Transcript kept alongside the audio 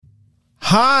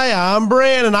Hi, I'm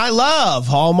Bran, and I love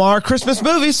Hallmark Christmas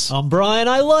movies. I'm Brian.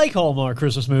 I like Hallmark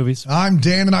Christmas movies. I'm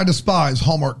Dan, and I despise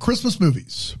Hallmark Christmas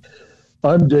movies.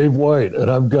 I'm Dave White,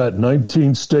 and I've got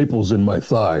 19 staples in my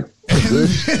thigh.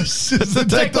 This is the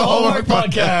Deck the Hallmark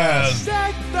podcast.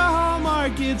 Deck the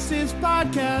Hallmark, it's his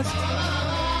podcast.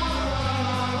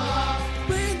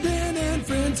 Brandon and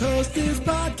friends host this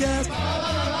podcast.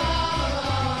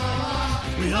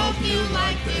 We hope you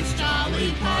like this jolly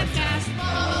podcast.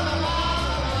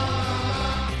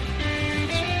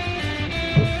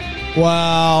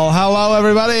 Well, hello,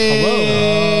 everybody.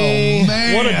 Hello. Oh,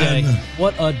 man. What a day.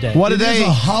 What a day. What a It day. is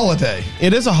a holiday.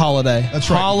 It is a holiday. That's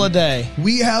right. Holiday.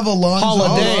 We have Alonzo.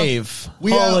 Holiday.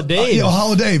 We have, Holiday.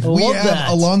 Holiday. I We love have that.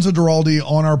 Alonzo Duralde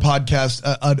on our podcast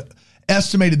an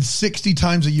estimated 60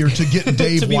 times a year to get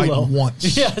Dave To be White low.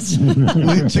 once. Yes.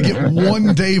 To get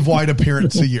one Dave White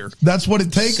appearance a year. That's what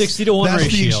it takes. 60 to 1 That's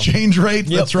ratio. the exchange rate.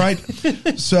 Yep. That's right.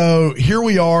 So here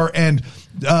we are. And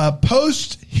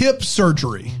post hip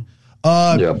surgery,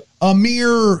 a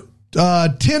mere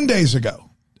 10 days ago,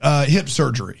 hip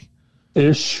surgery.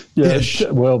 Ish. Yeah. Ish.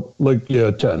 Well,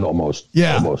 10 almost.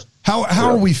 Yeah. Almost. How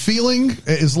are we feeling?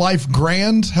 Is life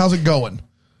grand? How's it going?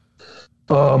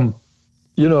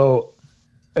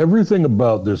 Everything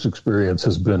about this experience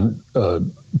has been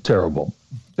terrible.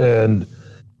 And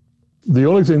the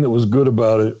only thing that was good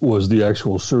about it was the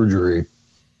actual surgery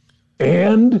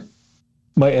and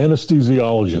my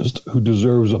anesthesiologist, who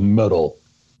deserves a medal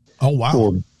Oh, wow.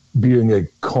 for being a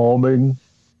calming,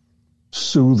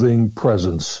 soothing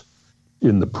presence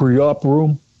in the pre-op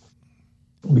room.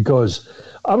 Because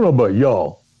I don't know about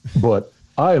y'all, but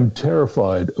I am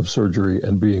terrified of surgery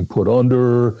and being put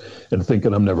under and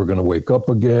thinking I'm never going to wake up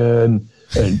again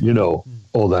and,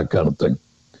 all that kind of thing.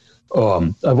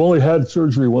 I've only had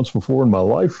surgery once before in my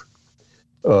life,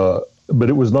 but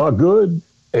it was not good.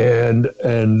 And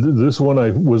this one, I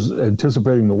was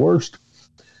anticipating the worst,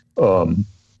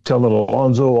 telling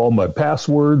Alonzo all my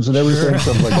passwords and everything.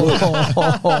 So I'm like,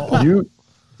 look,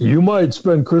 you might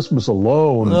spend Christmas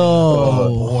alone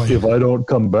if I don't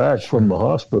come back from the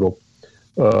hospital.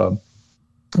 But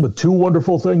two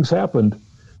wonderful things happened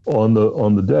on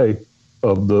the day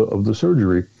of the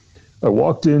surgery. I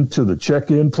walked into the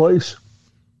check-in place,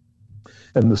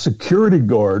 and the security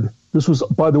guard, this was,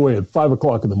 by the way, at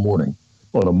 5:00 in the morning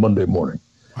on a Monday morning.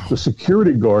 Wow. The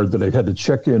security guard that I had to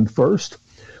check in first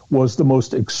was the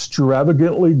most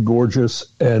extravagantly gorgeous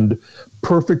and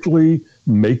perfectly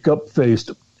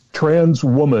makeup-faced trans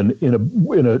woman in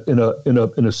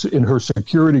her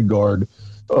security guard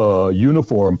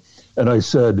uniform. And I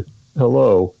said,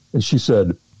 hello. And she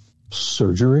said,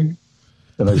 surgery?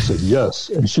 And I said, yes.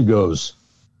 And she goes,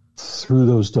 through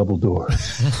those double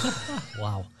doors.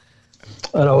 Wow.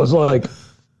 And I was like,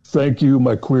 thank you,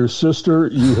 my queer sister.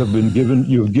 You have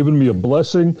given me a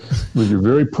blessing with your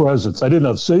very presence. I did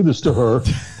not say this to her.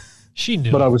 She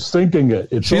knew. But I was thinking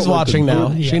it. She's watching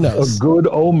now. She knows. A good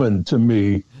omen to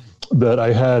me that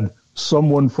I had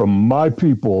someone from my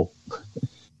people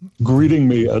greeting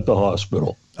me at the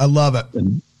hospital. I love it.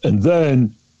 And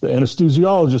then the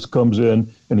anesthesiologist comes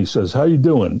in and he says, "How you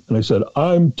doing?" And I said,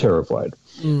 "I'm terrified."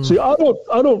 See, I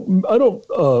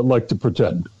don't like to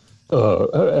pretend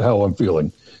how I'm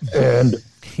feeling. And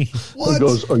he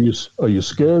goes, "Are you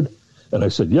scared?" And I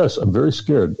said, "Yes, I'm very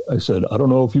scared." I said, "I don't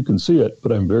know if you can see it,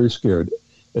 but I'm very scared."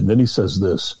 And then he says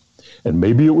this, and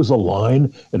maybe it was a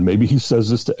line, and maybe he says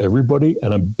this to everybody,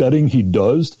 and I'm betting he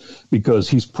does because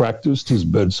he's practiced his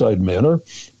bedside manner.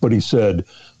 But he said,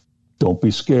 "Don't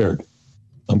be scared.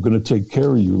 I'm going to take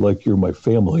care of you like you're my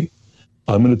family.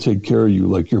 I'm going to take care of you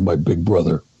like you're my big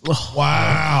brother."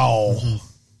 Wow.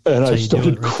 And I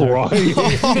started crying.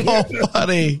 Oh,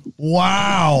 buddy.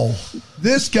 Wow.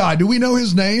 This guy, do we know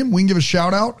his name? We can give a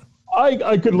shout out.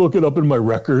 I could look it up in my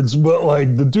records, but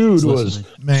the dude was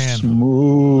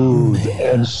smooth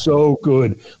and so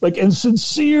good, and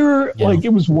sincere. Yeah.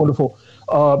 It was wonderful.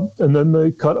 And then they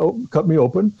cut me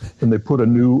open and they put a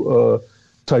new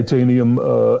titanium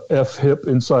F hip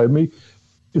inside me.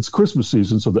 It's Christmas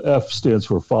season, so the F stands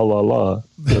for fa la la.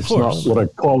 That's not what I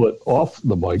call it off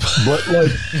the mic, but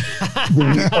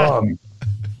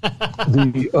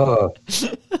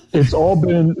it's all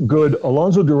been good.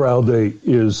 Alonzo Duralde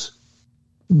is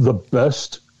the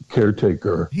best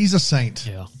caretaker. He's a saint.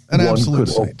 Yeah. An one absolute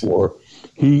could hope saint. for.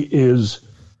 He is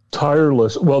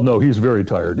tireless. Well, no, he's very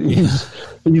tired.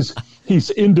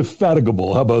 He's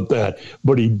indefatigable. How about that?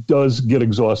 But he does get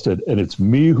exhausted, and it's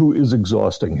me who is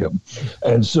exhausting him.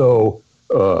 And so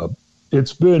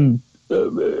it's been,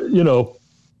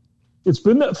 it's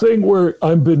been that thing where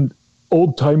I've been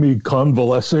old-timey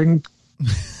convalescing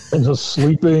and just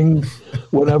sleeping,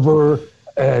 whatever.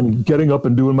 and getting up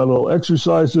and doing my little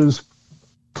exercises.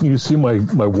 You see my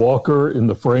walker in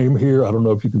the frame here. I don't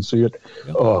know if you can see it.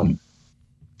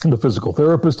 The physical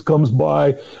therapist comes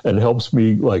by and helps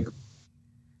me like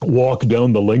walk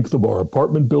down the length of our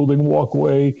apartment building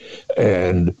walkway,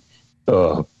 and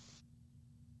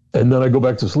then I go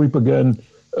back to sleep again.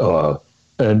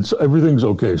 And so everything's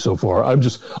okay so far.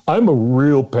 I'm a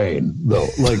real pain though.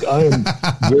 Like I am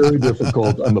very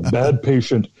difficult. I'm a bad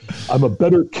patient. I'm a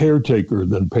better caretaker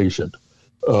than patient.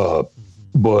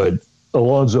 But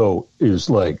Alonzo is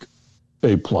like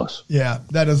A+. Yeah,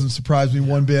 that doesn't surprise me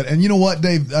one bit. And you know what,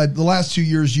 Dave? The last 2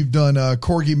 years you've done a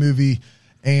corgi movie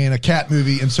and a cat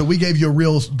movie, and so we gave you a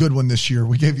real good one this year.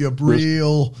 We gave you a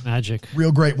real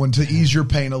great one to ease your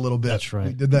pain a little bit. That's right.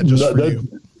 We did that just for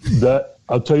you. That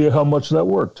I'll tell you how much that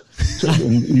worked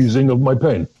in easing of my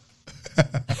pain.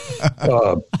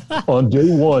 On day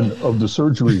one of the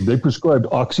surgery, they prescribed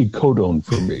oxycodone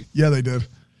for me. Yeah, they did.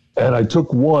 And I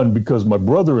took one because my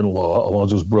brother-in-law,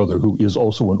 Alonzo's brother, who is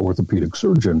also an orthopedic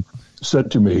surgeon,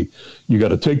 said to me, you got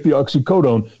to take the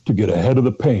oxycodone to get ahead of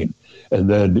the pain. And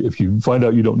then if you find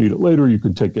out you don't need it later, you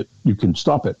can take it, you can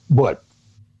stop it. But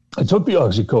I took the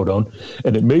oxycodone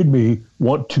and it made me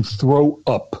want to throw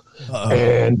up.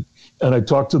 And I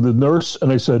talked to the nurse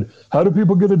and I said, how do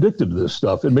people get addicted to this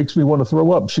stuff? It makes me want to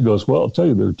throw up. She goes, well, I'll tell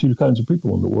you, there are two kinds of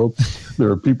people in the world. There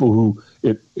are people who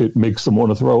it makes them want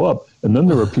to throw up. And then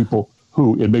there are people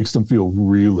who it makes them feel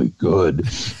really good.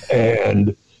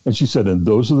 And she said, and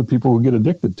those are the people who get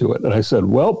addicted to it. And I said,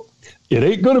 well, it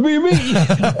ain't going to be me.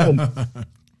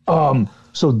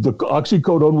 So the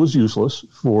oxycodone was useless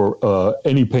for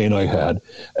any pain I had.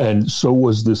 And so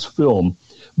was this film.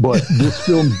 But this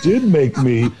film did make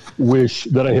me wish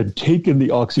that I had taken the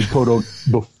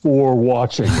oxycodone before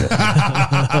watching it.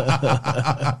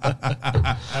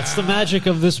 That's the magic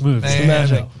of this movie. It's the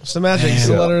magic. It's the magic. It's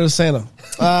the letter to Santa.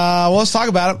 Well, let's talk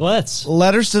about it.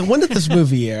 Letters to, when did this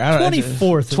movie air?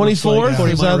 24th.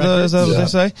 24th? Is that what they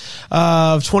say?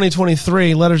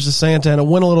 2023, Letters to Santa, and it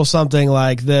went a little something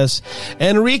like this.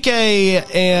 Enrique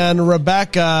and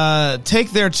Rebecca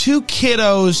take their two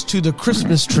kiddos to the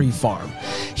Christmas tree farm.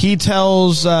 He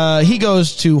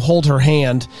goes to hold her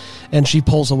hand, and she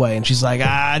pulls away, and she's like,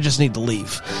 I just need to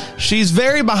leave. She's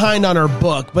very behind on her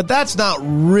book, but that's not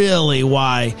really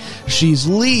why she's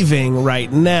leaving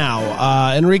right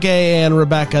now. Enrique and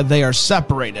Rebecca, they are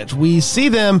separated. We see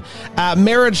them at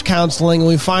marriage counseling, and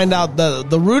we find out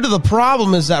the root of the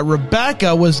problem is that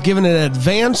Rebecca was given an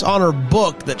advance on her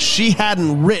book that she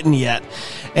hadn't written yet,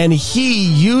 and he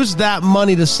used that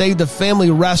money to save the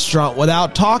family restaurant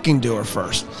without talking to her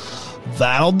first.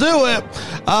 That'll do it.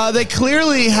 They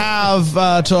clearly have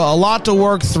a lot to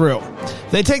work through.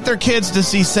 They take their kids to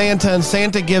see Santa, and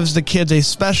Santa gives the kids a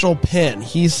special pen.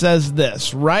 He says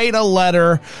this: write a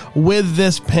letter with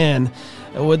this pen,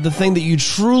 with the thing that you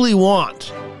truly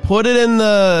want. Put it in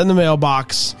the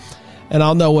mailbox, and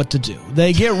I'll know what to do.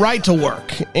 They get right to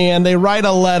work, and they write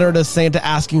a letter to Santa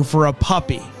asking for a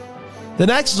puppy. The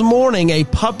next morning, a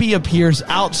puppy appears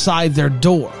outside their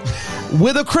door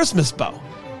with a Christmas bow.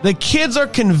 The kids are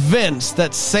convinced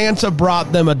that Santa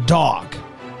brought them a dog.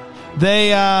 They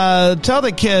tell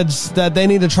the kids that they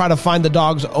need to try to find the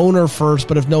dog's owner first,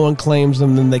 but if no one claims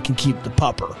them, then they can keep the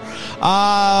pupper.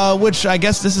 Which I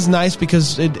guess this is nice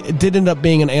because it did end up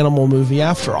being an animal movie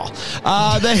after all.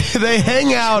 They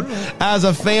hang out as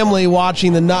a family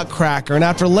watching the Nutcracker, and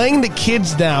after laying the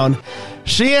kids down,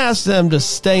 she asks them to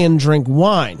stay and drink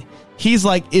wine. He's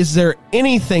like, is there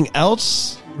anything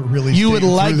else really you would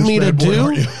like me to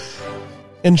do?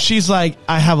 And she's like,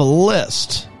 I have a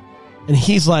list. And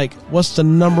he's like, what's the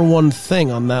number one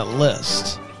thing on that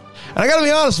list? And I gotta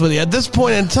be honest with you, at this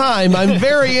point in time, I'm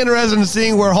very interested in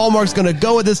seeing where Hallmark's gonna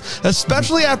go with this,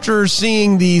 especially after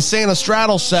seeing the Santa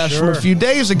Straddle session a few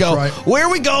days ago. Right. Where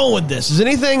are we going with this? Is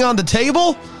anything on the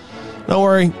table? Don't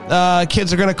worry,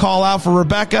 kids are gonna call out for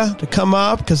Rebecca to come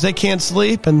up because they can't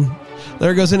sleep, and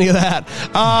there goes any of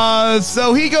that.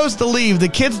 So he goes to leave. The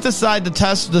kids decide to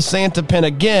test the Santa pen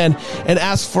again and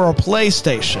ask for a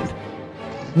PlayStation.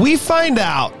 We find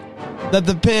out that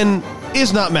the pen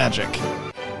is not magic.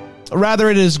 Rather,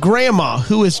 it is Grandma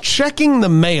who is checking the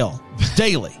mail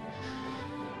daily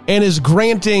and is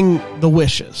granting the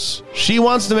wishes. She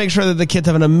wants to make sure that the kids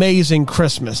have an amazing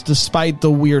Christmas despite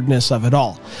the weirdness of it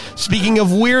all. Speaking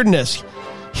of weirdness,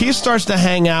 he starts to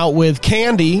hang out with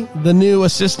Candy, the new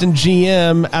assistant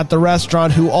GM at the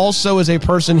restaurant, who also is a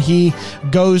person he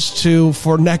goes to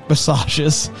for neck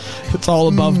massages. It's all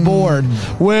above board.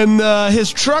 When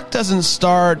his truck doesn't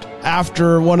start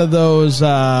after one of those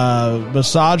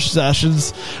massage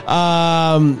sessions,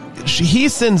 he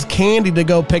sends Candy to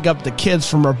go pick up the kids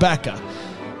from Rebecca.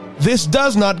 This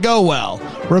does not go well.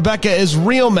 Rebecca is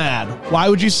real mad. Why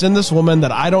would you send this woman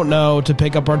that I don't know to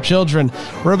pick up our children?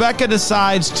 Rebecca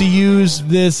decides to use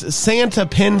this Santa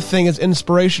pen thing as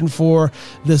inspiration for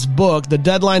this book. The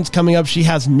deadline's coming up. She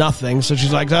has nothing. So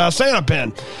she's like, Santa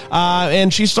pen.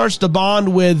 And she starts to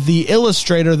bond with the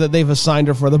illustrator that they've assigned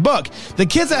her for the book. The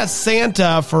kids ask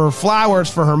Santa for flowers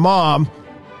for her mom.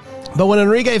 But when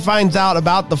Enrique finds out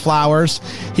about the flowers,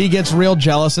 he gets real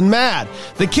jealous and mad.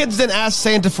 The kids then ask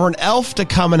Santa for an elf to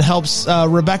come and help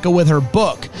Rebecca with her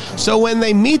book. So when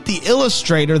they meet the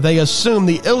illustrator, they assume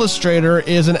the illustrator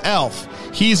is an elf.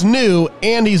 He's new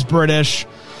and he's British.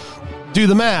 Do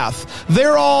the math.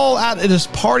 They're all at this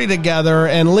party together,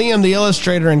 and Liam, the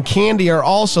illustrator, and Candy are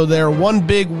also there. One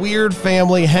big weird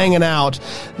family hanging out.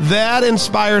 That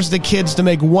inspires the kids to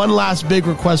make one last big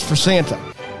request for Santa.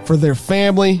 For their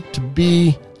family to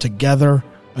be together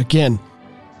again.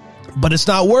 But it's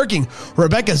not working.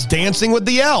 Rebecca's dancing with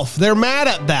the elf. They're mad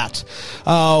at that.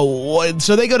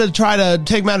 So they go to try to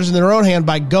take matters in their own hand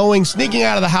by sneaking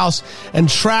out of the house and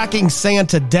tracking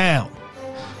Santa down.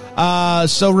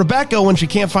 So Rebecca, when she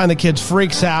can't find the kids,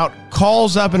 freaks out,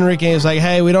 calls up Enrique and is like,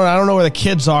 hey, I don't know where the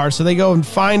kids are. So they go and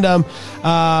find them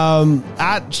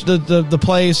at the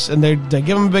place, and they give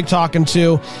them a big talking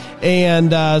to.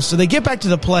 And so they get back to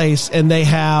the place, and they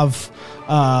have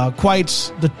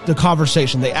quite the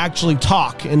conversation. They actually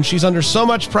talk, and she's under so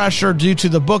much pressure due to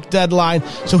the book deadline,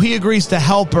 so he agrees to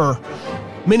help her.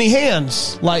 Many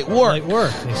hands, light work.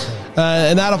 They say.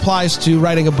 And that applies to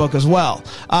writing a book as well.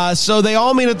 So they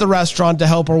all meet at the restaurant to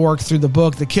help her work through the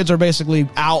book. The kids are basically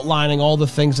outlining all the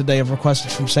things that they have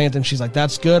requested from Santa, and she's like,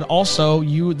 that's good. Also,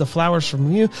 the flowers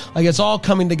from you. Like, it's all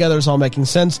coming together. It's all making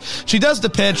sense. She does the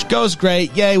pitch. Goes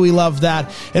great. Yay, we love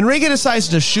that. Enrique decides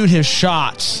to shoot his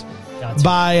shots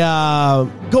by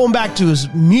going back to his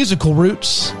musical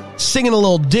roots, singing a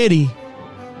little ditty.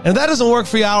 And if that doesn't work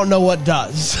for you, I don't know what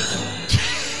does.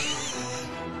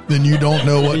 Then you don't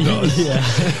know what does.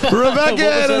 Rebecca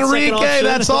and Enrique,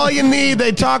 that's all you need.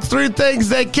 They talk through things.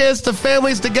 They kiss. The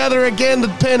family's together again. The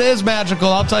pen is magical,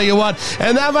 I'll tell you what.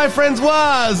 And that, my friends,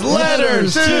 was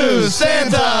Letters to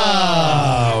Santa.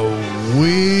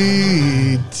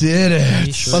 We did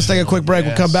it. Let's take a quick break.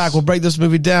 We'll come back. We'll break this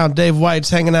movie down. Dave White's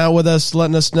hanging out with us,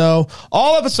 letting us know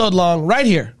all episode long right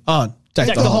here on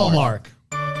Deck the Hallmark.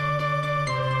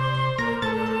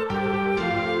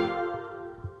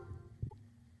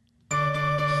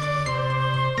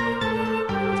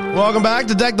 Welcome back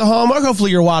to Deck the Hallmark.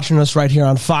 Hopefully you're watching us right here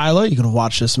on Philo. You can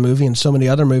watch this movie and so many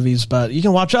other movies, but you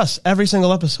can watch us every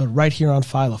single episode right here on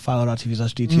Philo,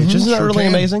 philo.tv/DTH. Isn't that really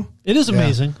amazing? It is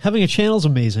amazing. Having a channel is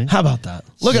amazing. How about that?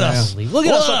 Look at us. Look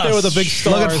at us up there with a big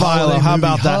star. Look at Philo. How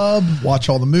about that? Watch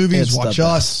all the movies. Watch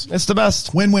us. It's the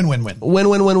best. Win. Win.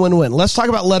 Let's talk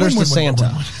about Letters to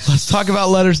Santa. Let's talk about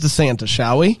Letters to Santa,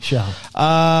 shall we?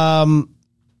 Shall.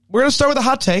 We're going to start with a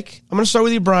hot take. I'm going to start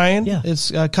with you, Brian. Yeah. It's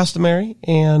customary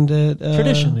and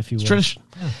tradition, if you will. Tradition.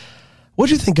 Yeah. What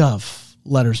do you think of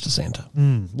Letters to Santa?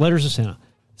 Letters to Santa.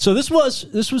 So this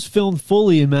was filmed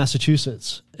fully in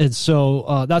Massachusetts, and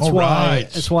so that's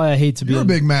why I hate to be. You're a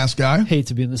big Mass guy. Hate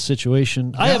to be in this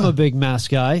situation. Yeah. I am a big Mass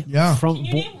guy. Yeah. Can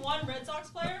you name one Red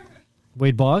Sox player?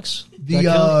 Wade Boggs.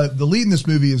 The lead in this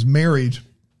movie is married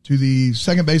to the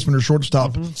second baseman or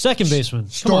shortstop. Second baseman.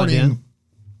 Starting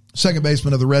second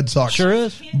baseman of the Red Sox. Sure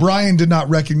is. Brian did not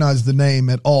recognize the name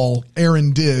at all.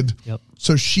 Erin did. Yep.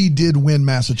 So she did win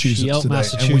Massachusetts today.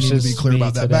 Massachusetts, and we need to be clear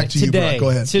about that. Today. Back to you, Brian. Go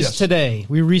ahead. It's today.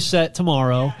 We reset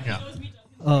tomorrow.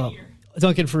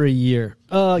 Duncan for a year.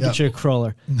 Get you a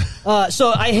crawler.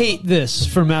 So I hate this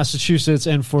for Massachusetts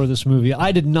and for this movie.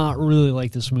 I did not really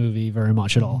like this movie very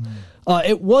much at all.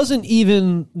 It wasn't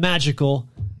even magical.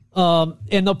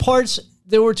 And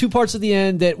there were two parts at the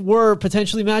end that were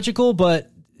potentially magical, but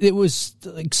it was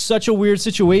like such a weird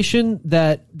situation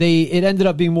that it ended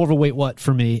up being more of a wait what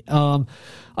for me.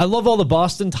 I love all the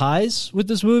Boston ties with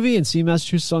this movie, and seeing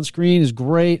Massachusetts on screen is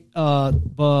great.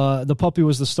 But the puppy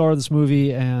was the star of this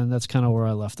movie, and that's kind of where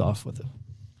I left off with it.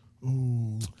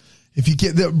 Ooh. If you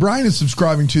get Brian is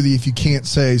subscribing to the if you can't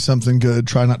say something good,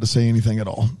 try not to say anything at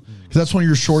all. Because that's one of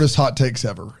your shortest hot takes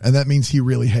ever, and that means he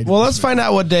really hated it. Well, let's find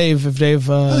out what Dave. If Dave,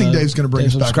 I think Dave's going to bring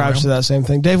us back subscribes to that same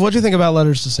thing. Dave, what do you think about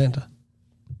Letters to Santa?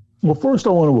 Well, first I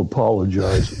want to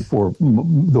apologize for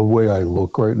the way I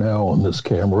look right now on this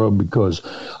camera, because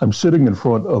I'm sitting in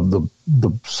front of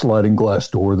the sliding glass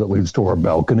door that leads to our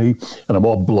balcony, and I'm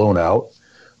all blown out,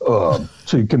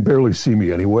 so you can barely see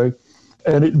me anyway.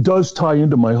 And it does tie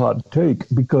into my hot take,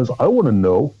 because I want to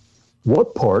know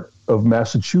what part of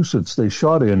Massachusetts they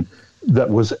shot in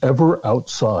that was ever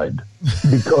outside,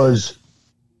 because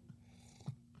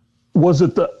was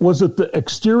it the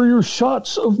exterior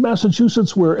shots of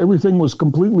Massachusetts where everything was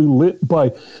completely lit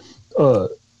by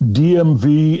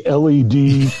DMV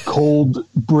LED cold,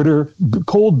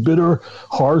 bitter,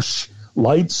 harsh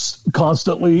lights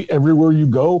constantly everywhere you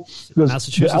go? Because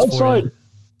the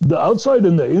outside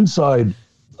and the inside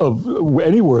of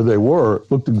anywhere they were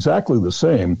looked exactly the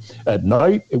same. At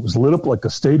night, it was lit up like a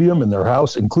stadium in their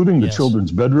house, including the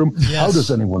children's bedroom. Yes. How does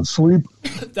anyone sleep?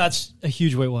 That's a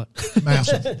huge way. What?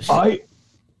 Massive.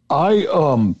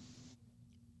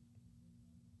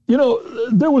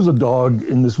 There was a dog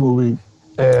in this movie,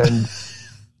 and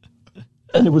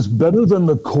it was better than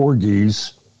the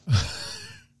corgis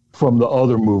from the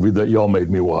other movie that y'all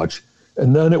made me watch.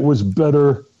 And then it was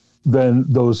better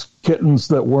than those kittens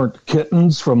that weren't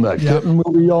kittens from that kitten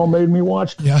movie y'all made me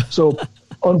watch. Yeah. So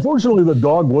unfortunately, the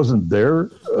dog wasn't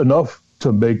there enough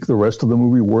to make the rest of the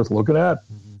movie worth looking at.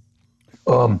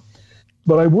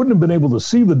 But I wouldn't have been able to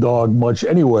see the dog much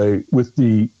anyway with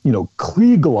the,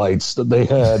 Klieg lights that they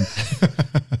had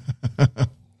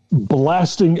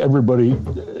blasting everybody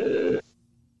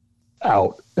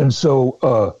out. And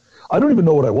so I don't even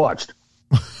know what I watched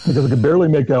because I could barely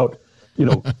make out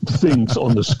things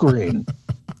on the screen.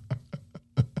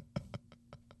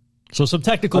 So some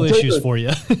technical issues for you.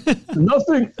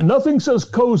 Nothing says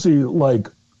cozy like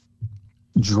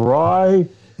dry,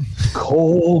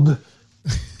 cold,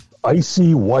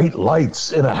 icy white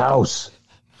lights in a house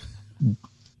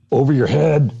over your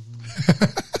head,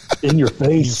 in your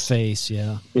face.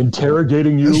 Yeah.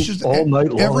 Interrogating you all night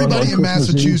long. Everybody in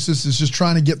Massachusetts is just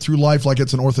trying to get through life like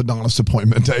it's an orthodontist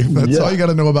appointment, Dave. That's all you got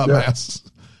to know about Mass.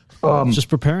 Just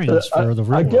preparing us for the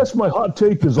real I guess my hot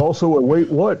take is also a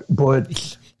wait what,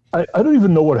 but I don't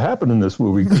even know what happened in this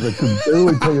movie because I could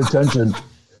barely pay attention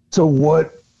to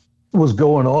what was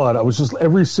going on. I was just,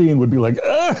 every scene would be like,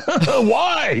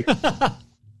 why?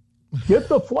 Get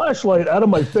the flashlight out of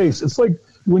my face. It's like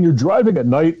when you're driving at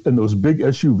night and those big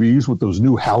SUVs with those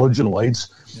new halogen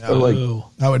lights are like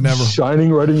I would never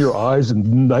shining right in your eyes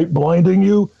and night blinding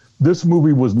you. This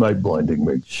movie was night blinding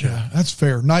me. Yeah, that's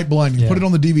fair. Night blinding. Yeah. Put it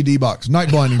on the DVD box. Night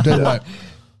blinding. Dead light.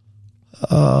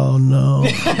 Oh, no.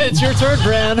 It's your turn,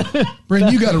 Bran.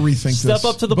 Bran, you got to rethink this. Step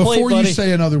up to the plate, Before buddy. you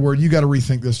say another word, you got to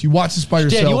rethink this. You watch this by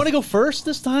yourself. Dan, you want to go first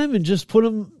this time and just put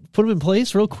him in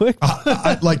place real quick?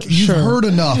 You've heard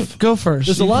enough. Go first.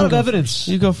 There's a lot of evidence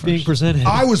being presented.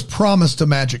 I was promised a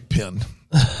magic pin.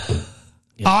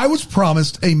 I was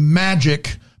promised a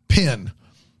magic pin.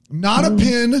 Not a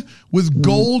pin with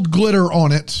gold glitter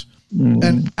on it.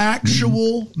 An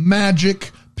actual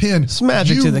magic pin. It's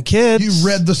magic to the kids. You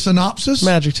read the synopsis?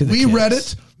 Magic to the kids. We read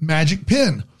it. Magic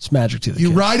pin. It's magic to the kids.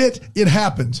 You write it, it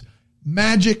happens.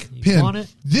 Magic pin. Want it?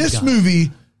 This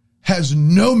movie has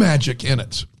no magic in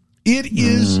it. It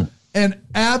is an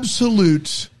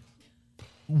absolute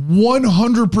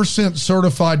 100%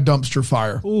 certified dumpster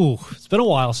fire. Ooh, it's been a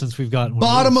while since we've gotten one.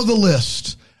 Bottom of the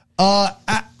list.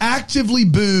 Actively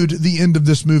booed the end of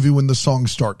this movie when the song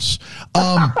starts.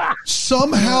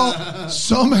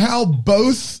 Somehow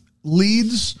both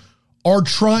leads are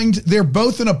they're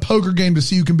both in a poker game to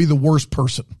see who can be the worst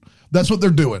person. That's what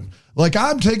they're doing. Like,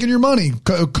 I'm taking your money.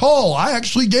 Call. I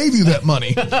actually gave you that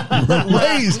money.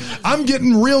 Raise. I'm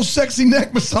getting real sexy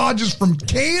neck massages from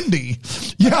Candy.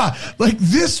 Yeah. Like,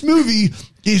 this movie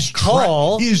is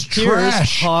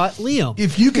trash. Hot Liam.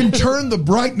 If you can turn the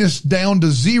brightness down to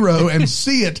 0 and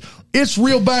see it, it's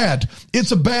real bad.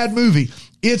 It's a bad movie.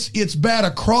 It's bad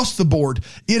across the board.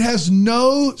 It has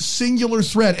no singular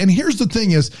thread. And here's the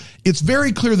thing is, it's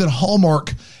very clear that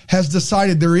Hallmark has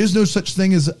decided there is no such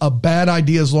thing as a bad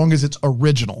idea as long as it's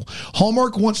original.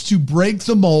 Hallmark wants to break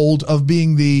the mold of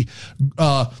being the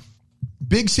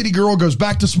big city girl, goes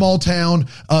back to small town,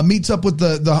 meets up with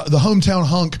the hometown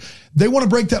hunk. They want to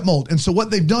break that mold. And so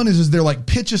what they've done is they're like,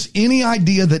 pitch us any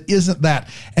idea that isn't that.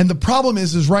 And the problem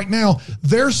is right now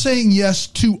they're saying yes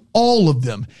to all of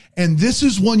them. And this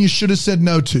is one you should have said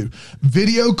no to.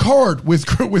 Video card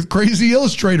with Crazy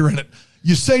Illustrator in it.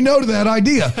 You say no to that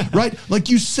idea, right? Like,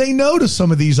 you say no to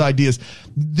some of these ideas.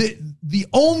 The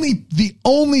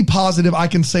only positive I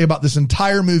can say about this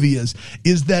entire movie is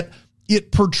that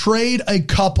it portrayed a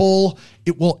couple.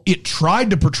 It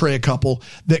tried to portray a couple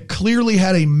that clearly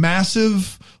had a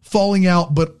massive falling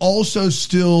out, but also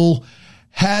still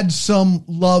had some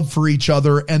love for each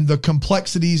other and the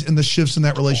complexities and the shifts in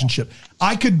that relationship.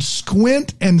 I could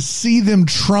squint and see them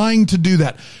trying to do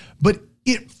that, but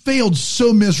it failed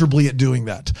so miserably at doing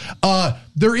that.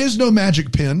 There is no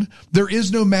magic pin. There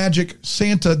is no magic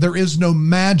Santa. There is no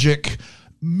magic.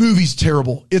 Movie's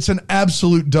terrible. It's an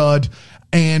absolute dud.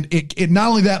 And it not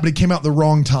only that, but it came out the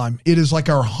wrong time. It is like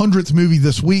our 100th movie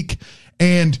this week.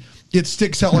 And It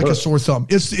sticks out like a sore thumb.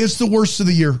 It's the worst of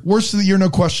the year. Worst of the year, no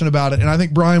question about it. And I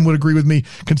think Brian would agree with me,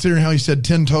 considering how he said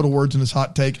 10 total words in his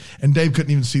hot take, and Dave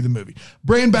couldn't even see the movie.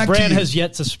 Brand, back to you. Brand has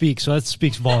yet to speak, so that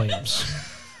speaks volumes.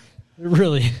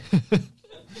 Really.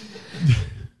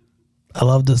 I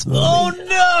love this movie. Oh, no!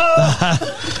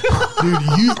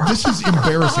 Dude, this is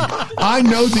embarrassing. I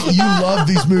know that you love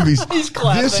these movies. He's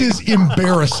clapping. This is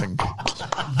embarrassing.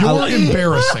 You're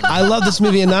embarrassing. I love this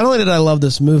movie, and not only did I love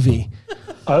this movie,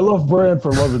 I love Brand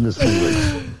for loving this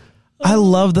movie. I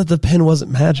love that the pen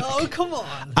wasn't magic. Oh, come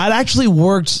on. It actually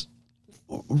worked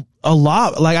a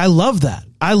lot. Like, I love that.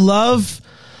 I love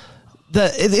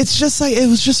that. It's just like, it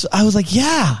was just, I was like,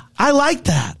 yeah, I like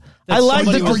that. I like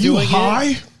that. Are you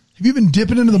high? Have you been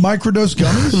dipping into the microdose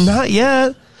gummies? Not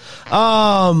yet.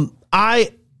 I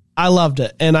loved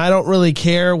it, and I don't really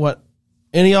care what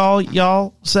any of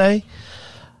y'all say.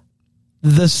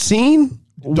 The scene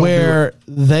where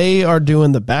they are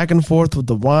doing the back and forth with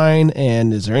the wine,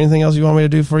 and is there anything else you want me to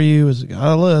do for you? Is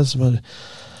got a list, but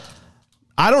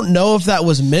I don't know if that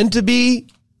was meant to be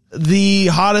the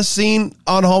hottest scene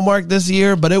on Hallmark this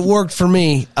year, but it worked for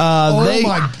me.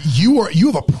 You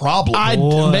have a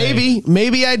problem.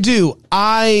 Maybe I do.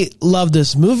 I love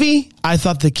this movie. I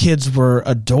thought the kids were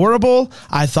adorable.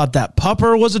 I thought that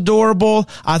pupper was adorable.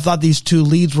 I thought these two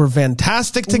leads were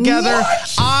fantastic together.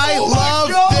 What? I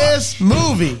love this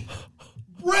movie.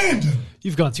 Brandon.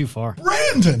 You've gone too far.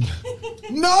 Brandon.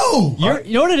 No.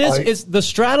 You know what it is? It's the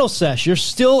straddle sesh. You're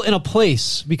still in a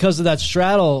place because of that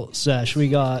straddle sesh we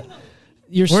got.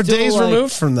 We're still days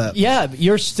removed from that. Yeah,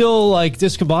 you're still like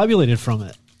discombobulated from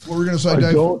it. What were we going to say,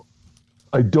 Dave?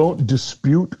 I don't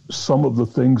dispute some of the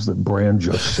things that Brand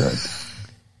just said.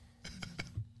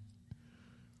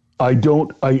 I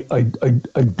don't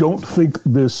think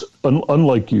this,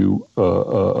 unlike you,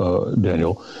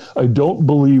 Daniel, I don't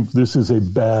believe this is a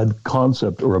bad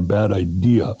concept or a bad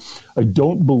idea. I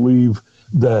don't believe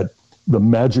that the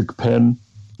magic pen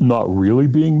not really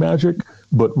being magic,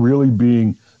 but really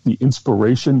being the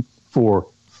inspiration for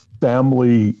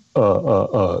family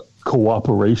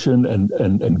cooperation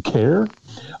and care.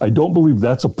 I don't believe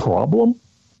that's a problem.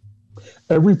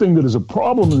 Everything that is a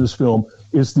problem in this film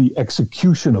is the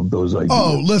execution of those ideas.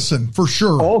 Oh, listen, for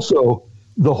sure. Also,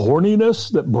 the horniness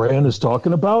that Bran is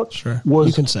talking about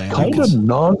was kind of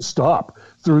nonstop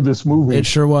through this movie. It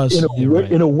sure was.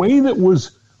 In a way that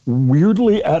was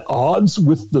weirdly at odds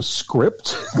with the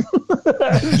script.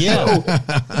 Yeah.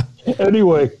 So,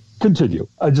 anyway, continue.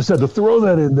 I just had to throw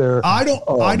that in there. I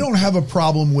don't have a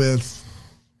problem with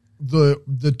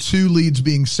the two leads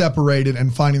being separated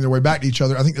and finding their way back to each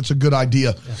other. I think that's a good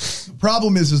idea. Yes. The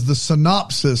problem is the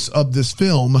synopsis of this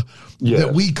film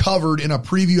that we covered in a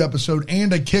preview episode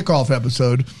and a kickoff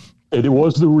episode. And it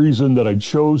was the reason that I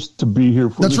chose to be here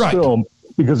for this film,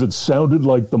 because it sounded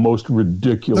like the most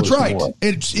ridiculous. That's right. one.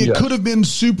 It could have been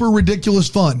super ridiculous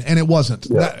fun, and it wasn't.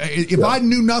 Yeah. If I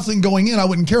knew nothing going in, I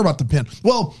wouldn't care about the pen.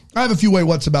 Well, I have a few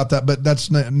what's about that, but that's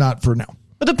not for now.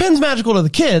 But the pen's magical to the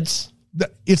kids.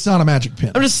 It's not a magic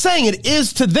pen. I'm just saying it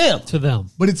is to them. To them.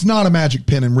 But it's not a magic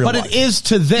pen in real life. But it is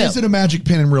to them. Is it a magic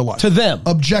pen in real life? To them.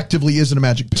 Objectively, is it a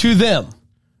magic pen? To them.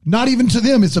 Not even to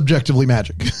them, it's objectively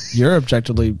magic. You're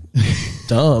objectively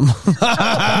dumb.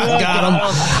 Got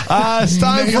him. It's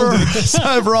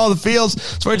time for all the feels.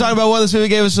 So we're talking about what this movie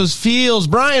gave us those feels.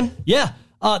 Brian. Yeah.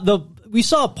 We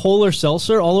saw Polar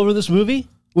Seltzer all over this movie,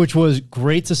 which was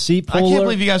great to see. Polar. I can't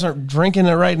believe you guys aren't drinking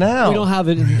it right now. We don't have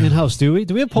it in-house, do we?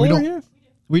 Do we have Polar here?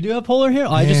 We do have Polar here?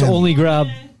 I just only grab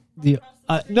the...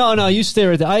 No, you stay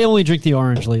right there. I only drink the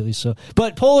orange lately.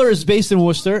 But Polar is based in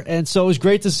Worcester, and so it was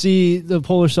great to see the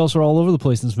Polar Seltzer all over the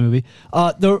place in this movie.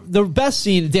 The best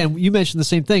scene, Dan, you mentioned the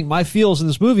same thing. My feels in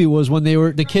this movie was when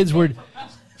the kids were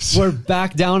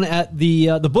back down at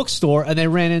the bookstore, and they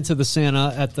ran into the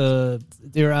Santa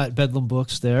they were at Bedlam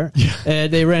Books there,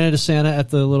 and they ran into Santa at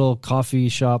the little coffee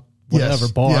shop,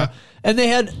 bar. Yeah. And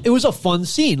it was a fun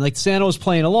scene. Like Santa was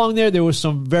playing along there. There was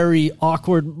some very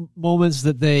awkward moments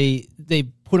that they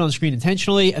put on screen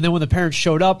intentionally. And then when the parents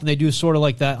showed up and they do sort of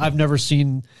like that, I've never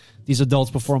seen these adults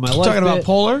before in my life. Talking about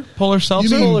Polar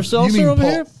Seltzer? Polar Seltzer over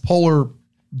here?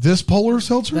 This Polar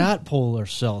Seltzer? That Polar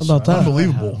Seltzer. How about that?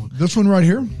 Unbelievable. This one right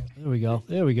here? There we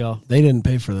go. They didn't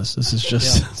pay for this. This is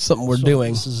just something we're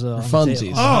doing. This is for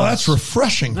funsies. Oh, that's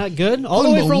refreshing. Not good? All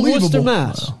the way from Worcester,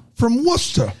 Mass. From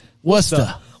Worcester.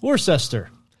 Worcester.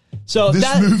 So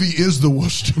this movie is the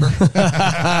Worcester.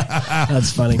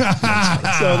 That's funny. So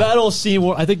that whole scene,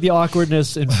 I think the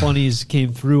awkwardness and funnies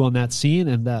came through on that scene,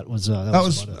 and that was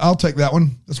I'll take that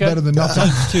one. That's better than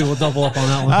nothing. Too. We'll double up on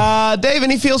that one. Dave,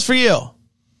 any feels for you?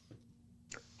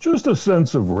 just a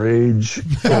sense of rage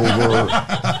over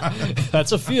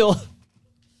That's a feel.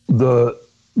 the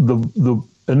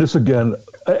and this again,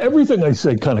 everything I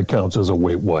say kind of counts as a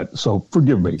wait what, so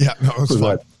forgive me. Yeah, no, it's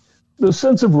fine. The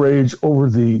sense of rage over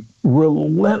the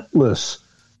relentless,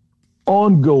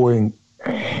 ongoing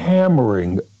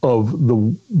hammering of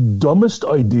the dumbest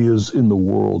ideas in the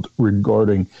world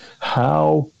regarding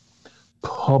how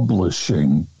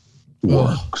publishing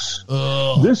works.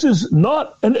 This is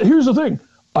not, and here's the thing,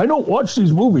 I don't watch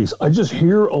these movies. I just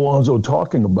hear Alonzo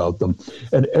talking about them,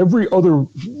 and every other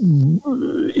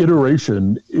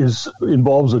iteration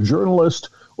involves a journalist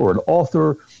or an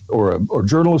author or a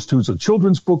journalist who's a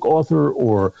children's book author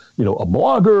or a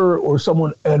blogger or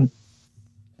someone. And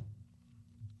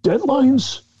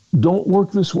deadlines don't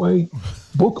work this way.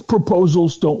 Book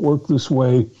proposals don't work this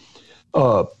way.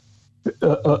 Here,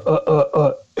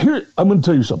 I'm going to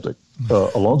tell you something.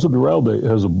 Alonso Duralde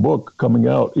has a book coming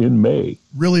out in May.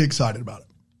 Really excited about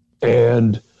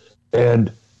it.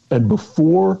 And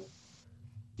before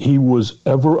he was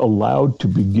ever allowed to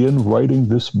begin writing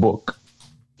this book,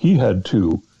 he had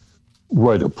to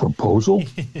write a proposal.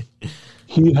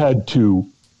 He had to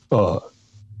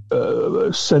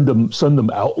send them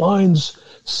outlines,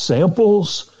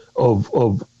 samples of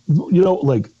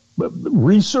like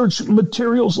research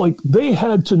materials. Like, they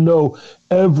had to know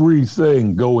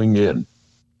everything going in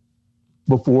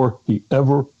before he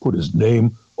ever put his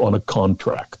name on a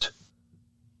contract.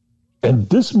 And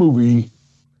this movie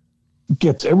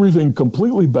gets everything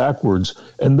completely backwards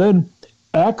and then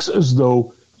acts as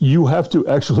though you have to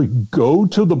actually go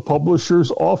to the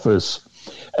publisher's office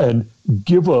and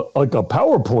give a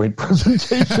PowerPoint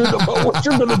presentation about what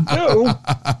you're going to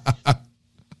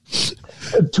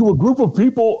do to a group of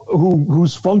people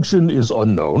whose function is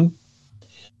unknown,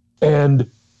 and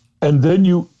then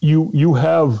you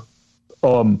have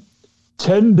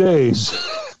 10 days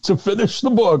to finish the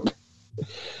book.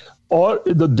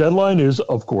 The deadline is,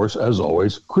 of course, as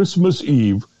always, Christmas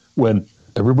Eve, when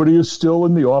everybody is still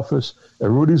in the office,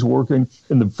 everybody's working.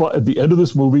 And at the end of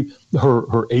this movie,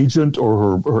 her agent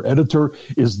or her editor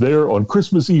is there on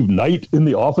Christmas Eve night in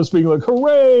the office being like,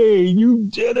 hooray, you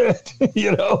did it.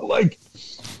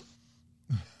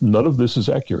 None of this is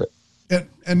accurate.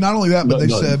 And not only that, but they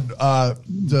said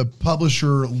the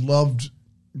publisher loved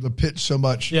the pitch so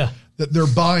much that they're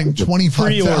buying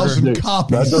 25,000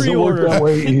 copies. That doesn't work that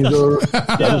way either.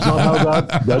 That is not how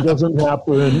that doesn't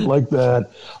happen like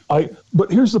that.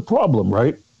 But here's the problem,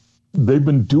 right? They've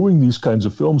been doing these kinds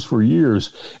of films for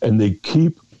years, and they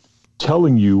keep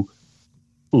telling you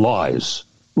lies.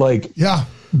 Like,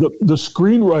 the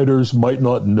screenwriters might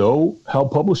not know how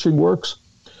publishing works,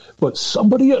 but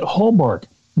somebody at Hallmark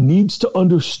needs to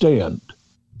understand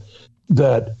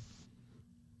that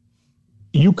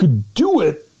you could do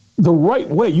it the right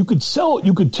way. You could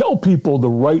tell people the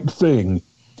right thing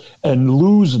and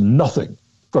lose nothing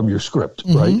from your script,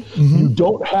 right? Mm-hmm. You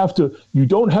don't have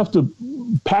to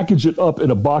package it up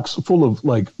in a box full of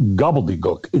like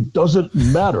gobbledygook. It doesn't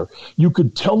matter. You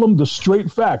could tell them the straight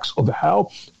facts of how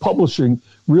publishing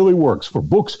really works for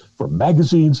books, for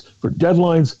magazines, for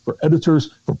deadlines, for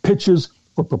editors, for pitches,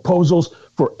 for proposals,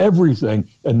 for everything,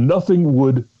 and nothing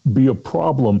would be a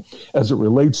problem as it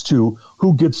relates to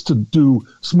who gets to do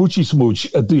smoochy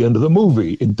smooch at the end of the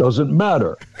movie. It doesn't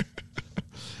matter.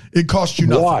 It costs you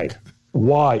nothing.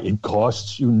 Why? It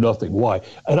costs you nothing. Why?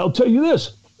 And I'll tell you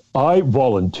this, I'm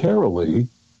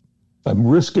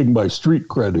risking my street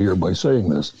cred here by saying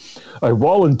this. I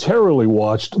voluntarily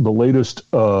watched the latest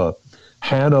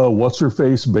Hannah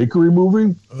What's-Her-Face bakery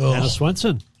movie. Hannah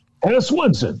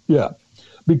Swenson, yeah.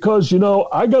 Because,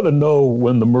 I got to know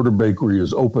when the Murder Bakery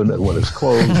is open and when it's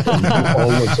closed and all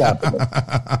what's happening,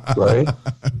 right?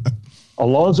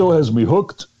 Alonzo has me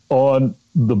hooked on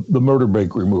the Murder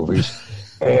Bakery movies,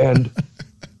 and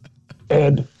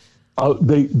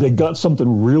they got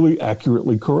something really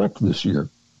accurately correct this year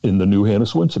in the new Hannah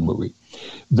Swenson movie.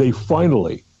 They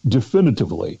finally,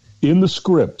 definitively, in the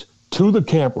script, to the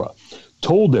camera,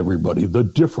 told everybody the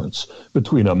difference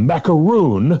between a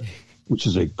macaroon, which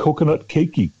is a coconut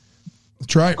cakey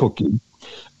cookie,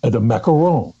 and a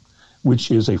macaron,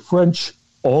 which is a French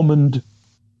almond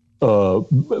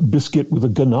biscuit with a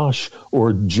ganache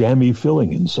or jammy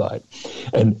filling inside.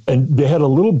 And they had a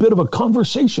little bit of a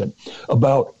conversation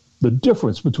about the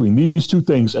difference between these two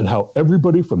things and how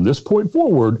everybody from this point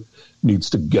forward needs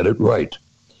to get it right.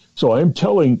 So I am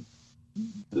telling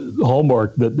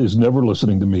Hallmark, that is never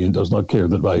listening to me and does not care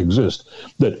that I exist,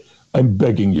 that I'm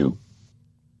begging you,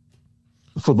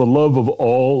 for the love of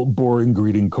all boring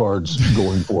greeting cards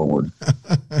going forward,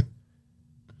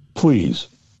 please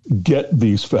get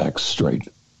these facts straight.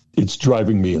 It's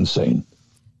driving me insane.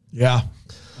 Yeah,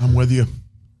 I'm with you.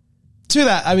 To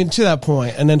that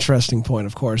point, an interesting point,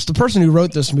 of course. The person who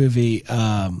wrote this movie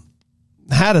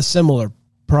had a similar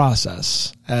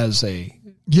process as an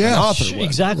author would.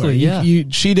 Exactly,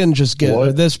 She didn't just get,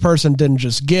 or this person didn't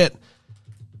just get,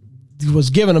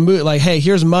 was given a movie, like, hey,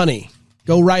 here's money.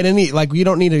 Go write like, you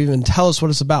don't need to even tell us what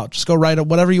it's about. Just go write it,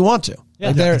 whatever you want to. Yeah,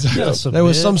 like there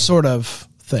was some sort of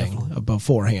thing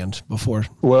beforehand.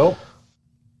 Well,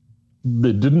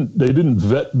 they didn't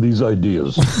vet these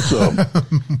ideas. So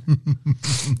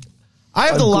I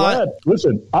have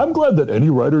Listen, I'm glad that any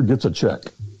writer gets a check.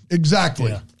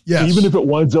 Exactly. Yeah. Yes. Even if it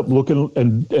winds up looking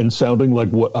and sounding like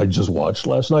what I just watched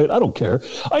last night, I don't care.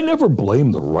 I never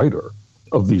blame the writer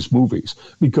of these movies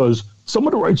because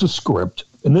someone writes a script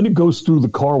and then it goes through the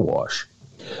car wash.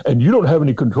 And you don't have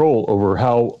any control over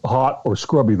how hot or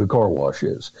scrubby the car wash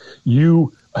is.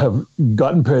 You have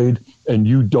gotten paid and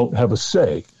you don't have a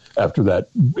say after that,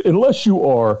 unless you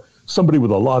are somebody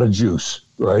with a lot of juice,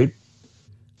 right?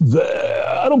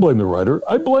 I don't blame the writer.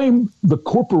 I blame the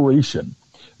corporation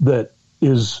that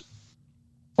is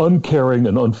uncaring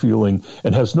and unfeeling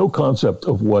and has no concept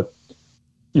of what,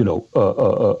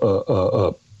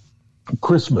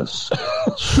 Christmas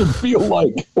should feel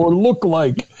like or look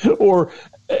like or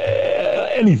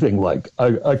anything like.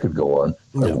 I could go on.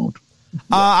 I won't.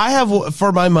 I have,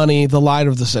 for my money, The Line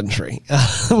of the Century,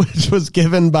 which was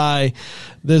given by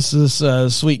this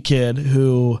sweet kid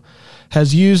who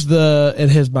has used in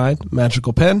his mind,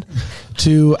 magical pen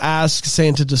to ask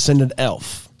Santa to send an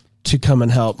elf to come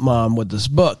and help mom with this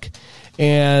book.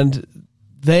 And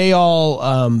they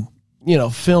all,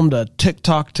 filmed a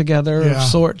TikTok together of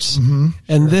sorts. Mm-hmm.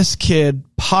 And this kid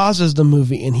pauses the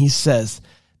movie and he says,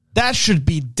 that should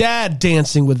be dad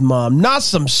dancing with mom, not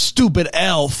some stupid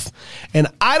elf. And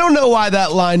I don't know why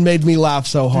that line made me laugh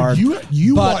so hard. You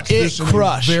watched this in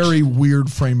a very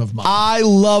weird frame of mind. I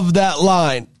love that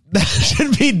line. That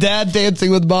should be dad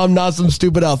dancing with mom, not some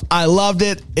stupid elf. I loved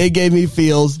it. It gave me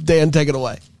feels. Dan, take it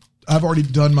away. I've already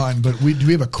done mine, but do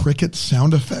we have a cricket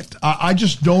sound effect? I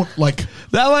just don't like...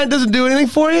 That line doesn't do anything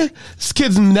for you? This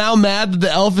kid's now mad that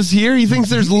the elf is here? He thinks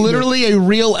there's literally a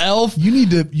real elf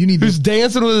who's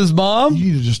dancing with his mom?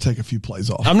 You need to just take a few plays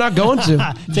off. I'm not going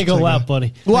to. Take a lap,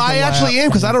 buddy. Well, I actually am,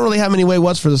 because I don't really have any way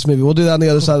what's for this movie. We'll do that on the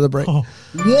other side of the break. Oh.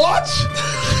 What?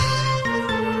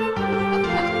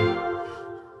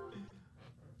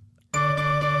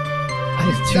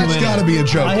 That's got to be a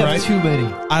joke, right? I have too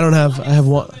many.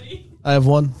 I have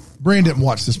one. Brand didn't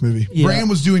watch this movie. Yeah. Brand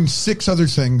was doing 6 other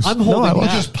things. I'm holding He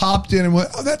just popped in and went,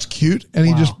 oh, that's cute. And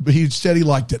he said he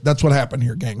liked it. That's what happened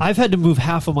here, gang. I've had to move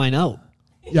half of mine out.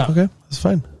 Yeah. Okay, that's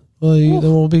fine. Well, then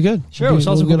we'll be good. Sure, it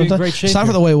sounds like we'll be in great shape. It's time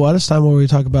for the Wait What. It's time where we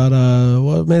talk about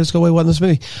what made us go Wait What in this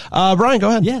movie. Brian, go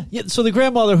ahead. Yeah. So the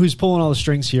grandmother who's pulling all the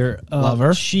strings here, love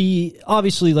her. She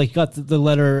obviously got the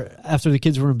letter after the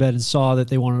kids were in bed and saw that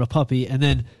they wanted a puppy, and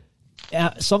then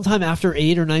sometime after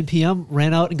 8 or 9 p.m.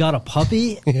 ran out and got a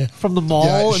puppy from the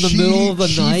mall in the middle of the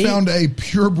night. She found a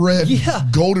purebred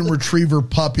golden retriever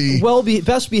puppy.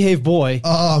 Best behaved boy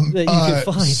that you could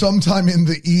find. Sometime in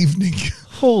the evening.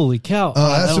 Holy cow.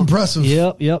 That's impressive.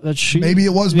 Yep. Maybe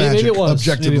it was magic, maybe it was.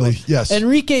 objectively. Yes.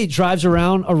 Enrique drives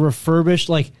around a refurbished,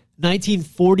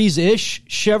 1940s-ish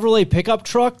Chevrolet pickup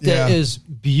truck that is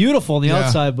beautiful on the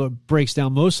outside, but breaks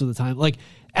down most of the time.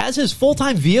 As his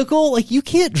full-time vehicle, you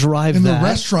can't drive in that. In the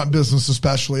restaurant business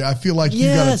especially, I feel like you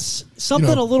got to... something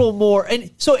a little more. And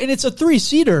it's a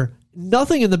 3-seater,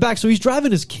 nothing in the back. So he's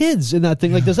driving his kids in that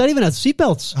thing. Does that even have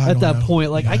seatbelts at that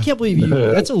point? I can't believe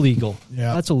that's illegal.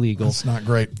 Yeah. That's illegal. That's not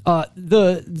great.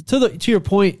 To your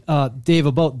point, Dave,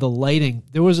 about the lighting,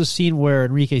 there was a scene where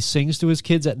Enrique sings to his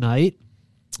kids at night,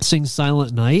 sings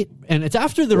Silent Night, and it's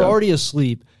after they're already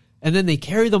asleep, and then they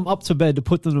carry them up to bed to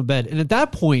put them to bed. And at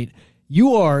that point,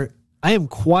 I am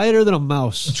quieter than a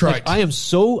mouse. That's right.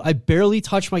 I barely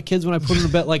touch my kids when I put them to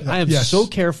bed. I am so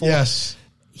careful. Yes.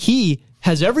 He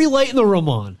has every light in the room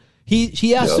on.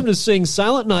 He asked him to sing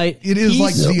Silent Night. It is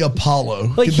like the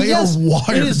Apollo. They are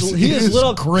wired. He is lit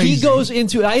up. Crazy. He goes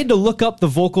into, I had to look up the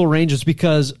vocal ranges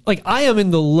because I am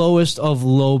in the lowest of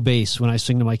low bass when I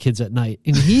sing to my kids at night.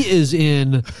 And he is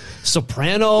in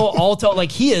soprano, alto.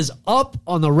 He is up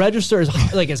on the register as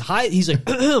high. He's like,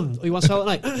 you want Silent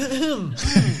Night?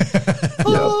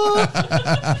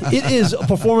 It is a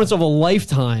performance of a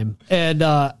lifetime. And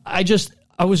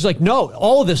I was like, no,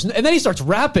 all of this. And then he starts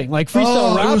rapping, like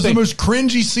freestyle rapping. It was the most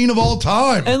cringy scene of all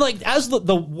time. And like, as the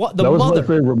that mother. was my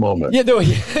favorite moment. Yeah,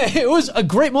 it was a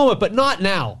great moment, but not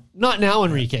now. Not now,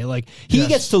 Enrique. Like, he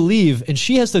gets to leave, and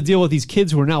she has to deal with these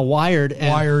kids who are now wired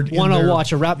and want to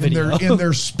watch a rap video. In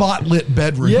their spotlit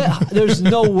bedroom. Yeah, there's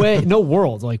no way, no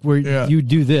world like where you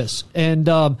do this. And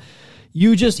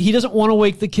he doesn't want to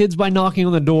wake the kids by knocking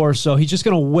on the door, so he's just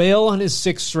going to wail on his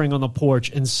 6-string on the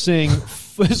porch and sing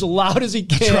as loud as he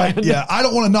can. That's right. Yeah, I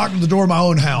don't want to knock on the door of my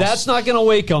own house. That's not going to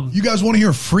wake them. You guys want to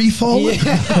hear Free Falling?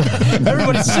 Yeah.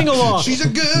 Everybody sing along. She's a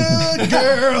good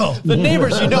girl. The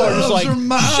neighbors, are just like,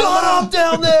 shut up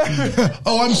down there.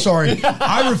 Oh, I'm sorry.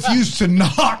 I refuse to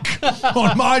knock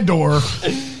on my door,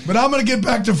 but I'm going to get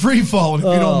back to Free Falling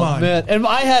if you don't mind. Man. And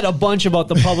I had a bunch about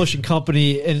the publishing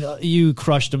company, and you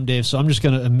crushed them, Dave, so I'm just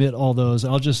going to omit all those.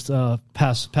 I'll just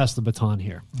pass the baton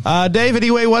here. Dave,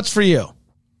 anyway, what's for you?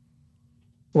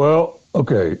 Well,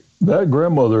 okay, that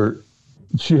grandmother,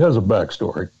 she has a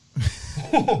backstory.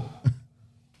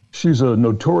 She's a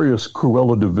notorious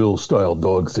Cruella de Vil style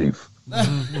dog thief.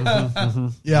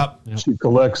 Yep. She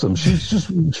collects them. She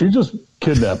just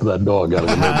kidnapped that dog out of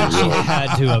the neighborhood. She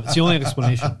had to. It's the only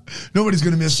explanation. Nobody's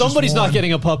going to miss. Somebody's not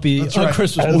getting a puppy on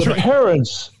Christmas.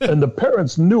 And the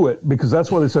parents knew it, because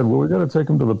that's why they said, well, we got to take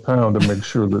him to the pound to make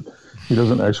sure that he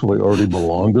doesn't actually already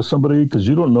belong to somebody, because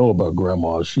you don't know about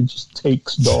grandma. She just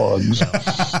takes dogs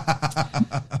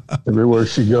everywhere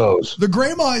she goes. The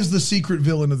grandma is the secret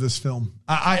villain of this film.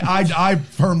 I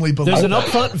firmly believe. There's an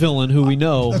upfront villain who we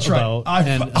know That's right. about. I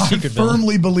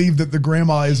firmly believe that the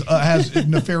grandma has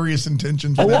nefarious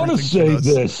intentions. I want to say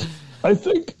this. I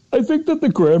think that the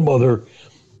grandmother,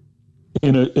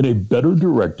 in a better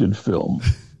directed film,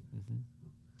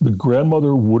 the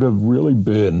grandmother would have really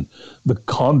been the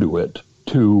conduit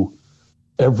to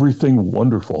everything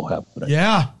wonderful happening.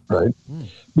 Yeah. Right?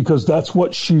 Because that's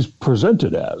what she's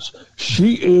presented as.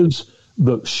 She's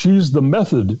the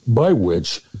method by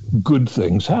which good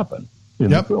things happen in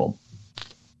the film.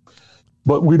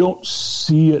 But we don't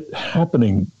see it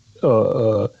happening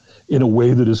in a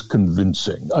way that is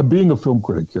convincing. I'm being a film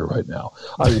critic here right now.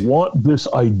 I want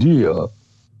this idea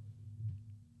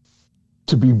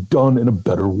to be done in a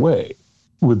better way,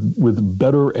 with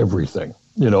better everything,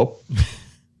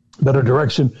 better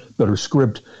direction, better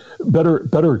script,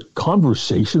 better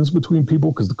conversations between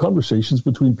people, because the conversations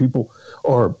between people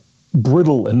are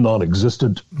brittle and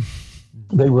non-existent.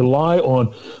 They rely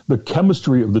on the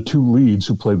chemistry of the two leads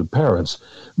who play the parents.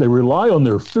 They rely on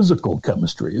their physical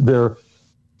chemistry, their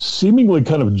seemingly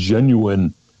kind of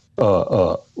genuine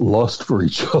lust for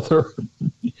each other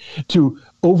to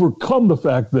overcome the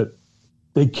fact that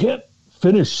they can't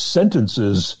finish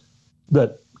sentences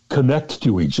that connect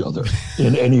to each other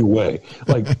in any way.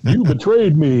 Like, you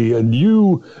betrayed me, and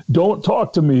you don't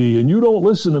talk to me, and you don't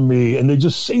listen to me. And they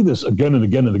just say this again and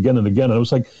again and again and again. And I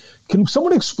was like, can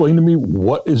someone explain to me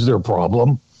what is their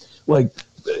problem? Like,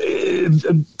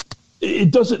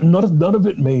 it doesn't, none of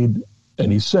it made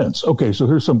any sense. Okay, so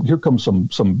here comes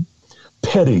some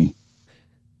petty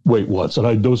wait what's,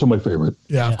 and those are my favorite.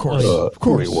 Yeah, of course.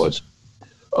 Wait what's.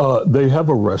 They have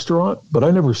a restaurant, but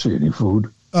I never see any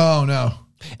food. Oh, no.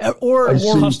 Or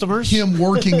customers. Him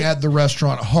working at the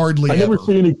restaurant hardly I never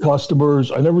see any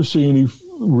customers. I never see any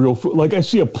real food. Like, I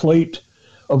see a plate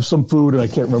of some food, and I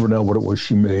can't remember now what it was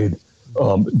she made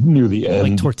near the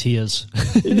end. Like tortillas.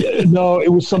 No, it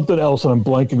was something else, and I'm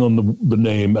blanking on the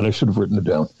name, and I should have written it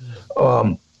down.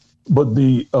 But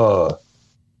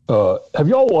have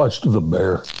y'all watched The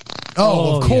Bear?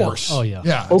 Oh, of course. Yeah. Oh, yeah.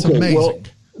 Yeah, it's amazing. Well,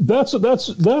 that's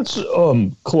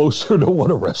closer to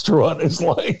what a restaurant is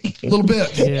like. A little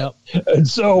bit. Yeah. And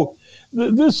so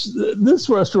this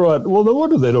restaurant, well, no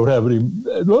wonder they don't have any,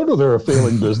 no wonder they're a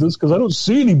failing business, because I don't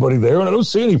see anybody there and I don't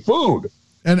see any food.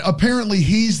 And apparently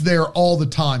he's there all the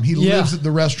time. He lives at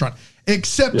the restaurant,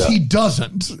 except he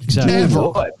doesn't. Exactly.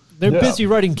 Ever. They're busy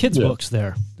writing kids' books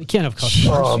there. They can't have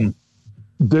customers.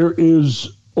 There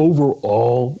is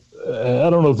overall, I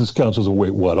don't know if this counts as a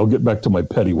wait what. I'll get back to my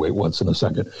petty wait what's in a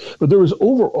second. But there is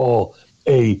overall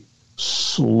a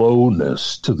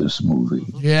slowness to this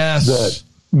movie. Yes. That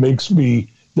makes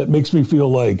me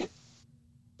feel like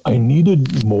I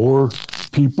needed more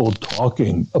people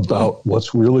talking about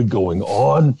what's really going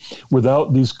on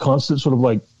without these constant sort of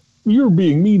like, you're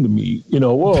being mean to me,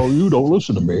 well, you don't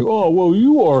listen to me. Oh, well,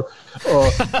 you are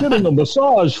getting a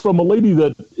massage from a lady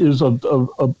that is a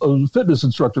fitness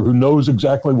instructor who knows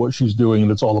exactly what she's doing,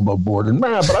 and it's all above board. And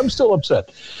man, but I'm still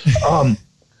upset.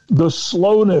 The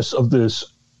slowness of this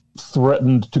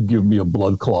threatened to give me a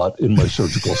blood clot in my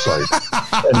surgical site.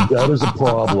 And that is a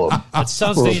problem That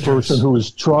sounds for dangerous. a person who is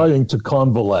trying to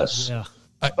convalesce. Yeah.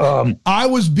 I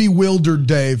was bewildered,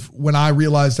 Dave, when I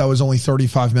realized I was only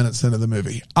 35 minutes into the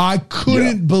movie. I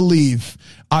couldn't believe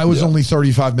I was only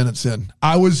 35 minutes in.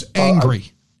 I was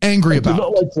angry about it. I do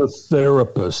not like the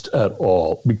therapist at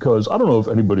all, because I don't know if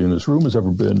anybody in this room has ever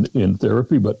been in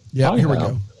therapy, but here we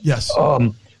go. Yes.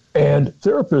 And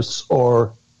therapists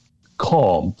are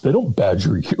calm. They don't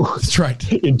badger you. That's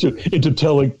right. into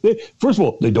telling. First of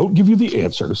all, they don't give you the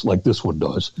answers like this one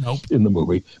does. Nope. In the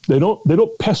movie, they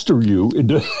don't pester you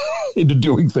into into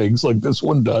doing things like this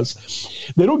one does.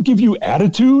 They don't give you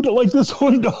attitude like this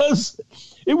one does.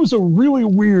 It was a really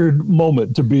weird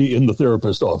moment to be in the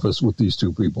therapist office with these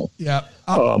two people. Yeah.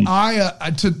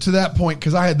 To that point,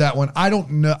 because I had that one, I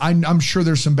don't know. I'm sure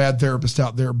there's some bad therapists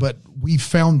out there, but we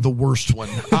found the worst one.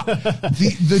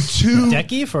 The two,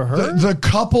 Decky for her? The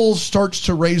couple starts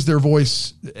to raise their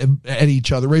voices at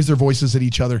each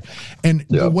other. And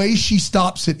the way she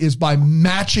stops it is by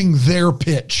matching their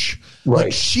pitch. Right.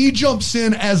 Like she jumps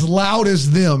in as loud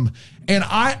as them. And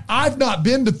I've not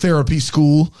been to therapy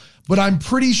school, but I'm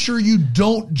pretty sure you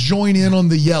don't join in on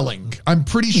the yelling. I'm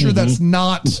pretty sure that's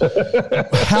not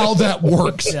how that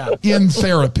works in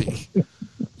therapy.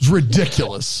 It's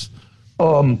ridiculous.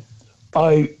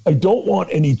 I don't want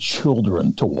any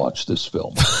children to watch this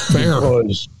film. Fair.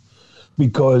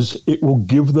 Because it will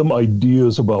give them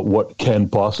ideas about what can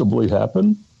possibly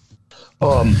happen.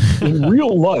 In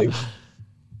real life,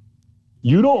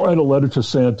 you don't write a letter to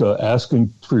Santa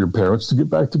asking for your parents to get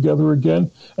back together again,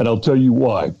 and I'll tell you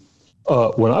why.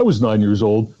 When I was 9 years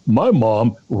old, my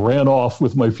mom ran off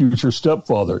with my future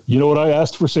stepfather. You know what I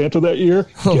asked for Santa that year?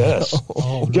 Guess.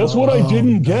 Guess what I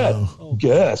didn't get?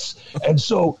 Guess. And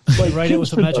so, like, kids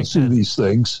should not see these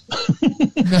things.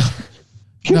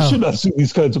 Kids should not see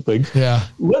these kinds of things. Yeah.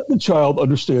 Let the child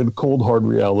understand cold, hard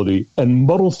reality and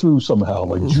muddle through somehow,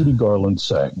 like Judy Garland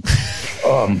sang.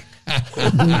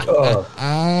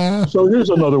 So here's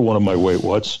another one of my wait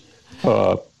what's.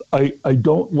 I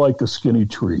don't like a skinny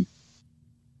tree.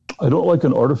 I don't like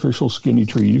an artificial skinny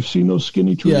tree. You've seen those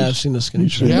skinny trees? Yeah, I've seen the skinny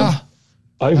tree. Yeah.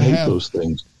 I hate those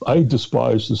things. I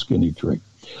despise the skinny tree.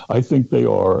 I think they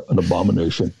are an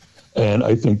abomination. And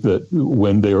I think that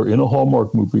when they are in a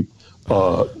Hallmark movie,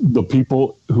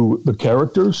 the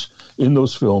characters in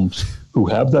those films who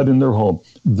have that in their home,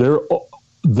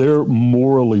 they're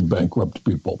morally bankrupt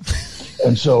people.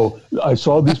 And so I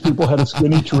saw these people had a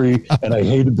skinny tree, and I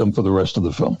hated them for the rest of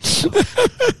the film.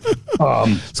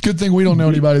 It's a good thing we don't know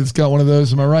anybody that's got one of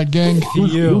those. Am I right, gang?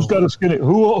 Who's got a skinny?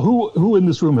 Who in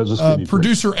this room has a skinny tree?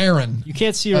 Producer Aaron. You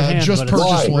can't see her hand, just but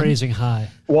it's one. raising high.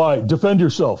 Why? Defend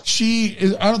yourself. She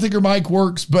is. I don't think her mic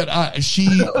works, but she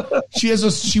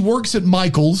works at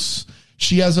Michael's.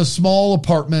 She has a small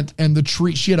apartment, and the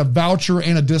tree. She had a voucher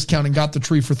and a discount, and got the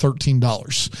tree for $13.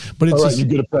 But it's all right. You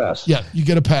get a pass. Yeah, you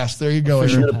get a pass. There you go.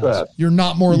 You get a pass. You're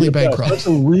not morally bankrupt. That's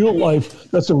a real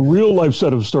life. That's a real life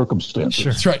set of circumstances.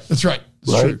 Sure. That's right.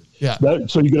 It's true. Yeah.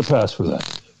 So you get a pass for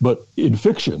that. But in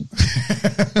fiction,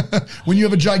 when you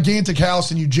have a gigantic house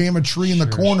and you jam a tree in the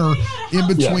corner in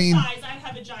between. I'd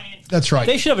have a giant. That's right.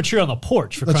 They should have a tree on the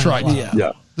porch. That's right.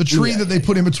 Yeah. The tree that they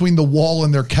put in between the wall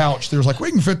and their couch. There's like,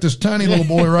 we can fit this tiny little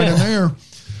boy right in there.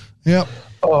 Yep.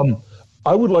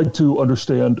 I would like to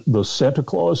understand the Santa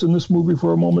Claus in this movie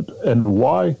for a moment and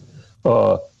why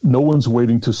no one's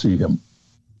waiting to see him.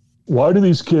 Why do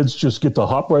these kids just get to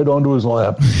hop right onto his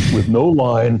lap with no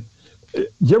line?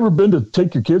 You ever been to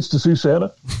take your kids to see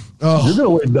Santa? Oh. You're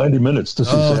going to wait 90 minutes to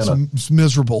see Santa. It's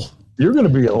miserable. You're going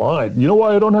to be in line. You know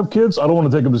why I don't have kids? I don't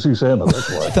want to take them to see Santa. That's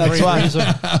why. That's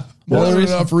why. More than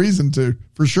enough reason to,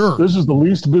 for sure. This is the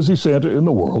least busy Santa in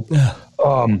the world.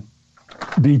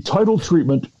 The title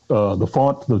treatment, the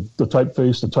font, the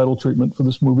typeface, the title treatment for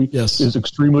this movie is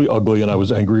extremely ugly, and I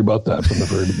was angry about that from the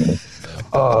very beginning.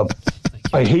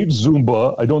 I hate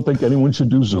Zumba. I don't think anyone should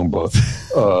do Zumba,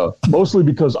 mostly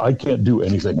because I can't do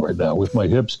anything right now with my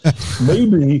hips.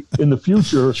 Maybe in the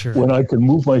future, when I can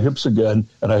move my hips again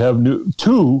and I have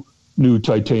two new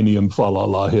titanium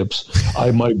fa-la-la hips,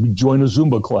 I might join a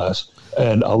Zumba class,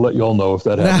 and I'll let you all know if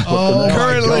that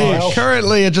happens.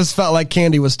 Currently, it just felt like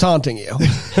Candy was taunting you.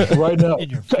 Right now,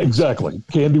 exactly.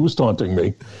 Candy was taunting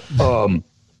me.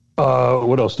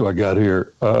 What else do I got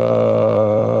here?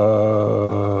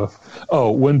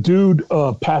 When dude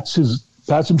pats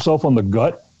himself on the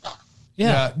gut.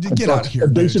 Yeah, get out of here.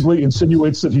 Basically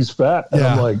insinuates that he's fat. And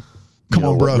I'm like, come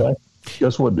on, bro. Guy?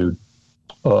 Guess what, dude?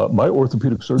 My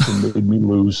orthopedic surgeon made me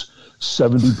lose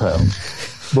 70 pounds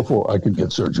before I could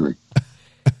get surgery.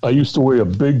 I used to weigh a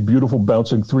big, beautiful,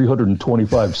 bouncing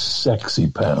 325 sexy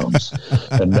pounds.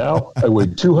 And now I weigh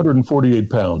 248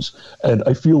 pounds. And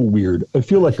I feel weird. I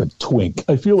feel like a twink.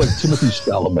 I feel like Timothy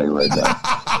Chalamet right now.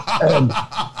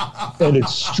 and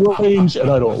it's strange, and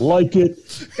I don't like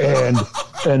it, and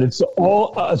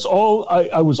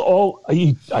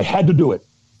I had to do it.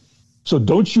 So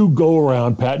don't you go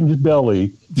around patting your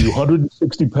belly, you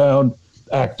 160-pound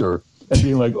actor, and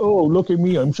being like, "Oh, look at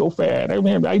me, I'm so fat. I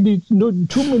need too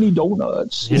many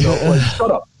donuts."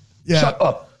 Shut up. Yeah. Shut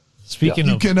up. Speaking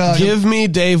of, give me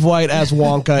Dave White as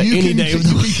Wonka any day of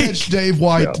the week. You can catch Dave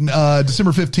White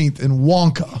December 15th in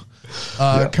Wonka.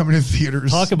 Coming to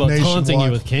theaters. Talk about taunting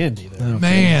you with candy. Though.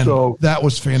 Man, that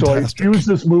was fantastic. So I accused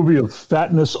this movie of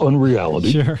fatness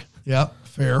unreality. Sure. Yep.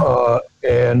 Fair.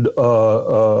 And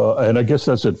I guess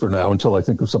that's it for now until I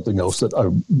think of something else that I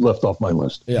left off my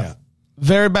list. Yeah.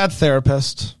 Very bad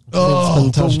therapist. Oh,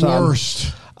 the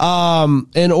worst.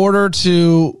 In order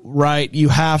to write, you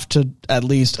have to at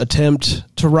least attempt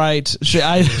to write. She's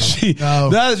like,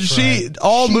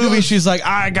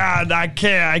 I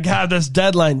got this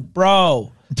deadline,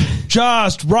 bro.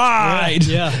 Just write.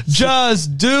 Yeah.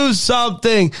 Just do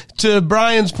something. To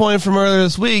Brian's point from earlier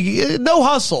this week, no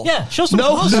hustle. Yeah, show some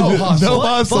hustle. No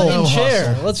hustle.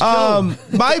 Chair. Let's go.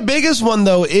 My biggest one,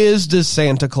 though, is this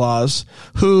Santa Claus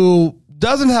who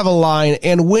doesn't have a line,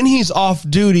 and when he's off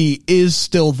duty is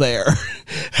still there,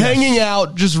 hanging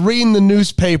out, just reading the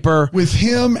newspaper. With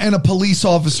him and a police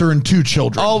officer and 2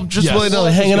 children. Oh, just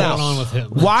willy-nilly hanging out. On with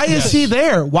him? Why is he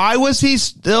there? Why was he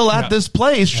still at this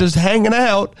place just hanging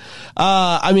out?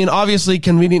 I mean, obviously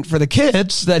convenient for the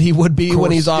kids that he would be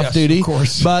when he's off duty. Of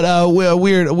course. But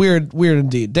weird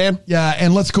indeed. Dan? Yeah,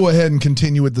 and let's go ahead and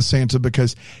continue with the Santa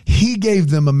because he gave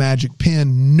them a magic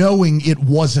pen knowing it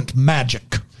wasn't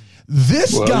magic.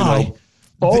 This guy,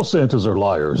 all Santas are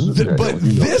liars.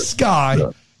 This guy,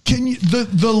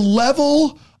 the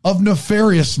level of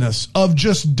nefariousness of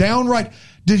just downright,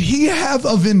 did he have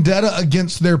a vendetta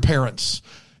against their parents?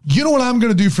 You know what I'm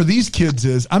going to do for these kids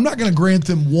is I'm not going to grant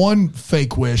them one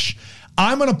fake wish.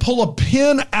 I'm going to pull a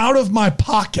pen out of my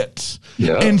pocket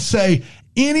and say,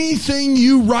 anything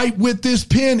you write with this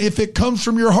pen, if it comes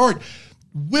from your heart,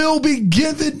 will be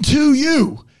given to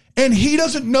you. And he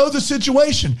doesn't know the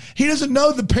situation. He doesn't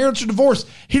know the parents are divorced.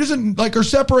 He doesn't are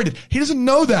separated. He doesn't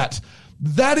know that.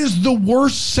 That is the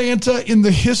worst Santa in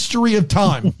the history of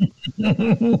time.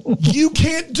 You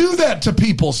can't do that to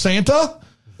people, Santa.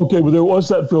 Okay, well, there was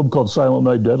that film called Silent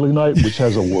Night, Deadly Night, which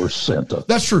has a worse Santa.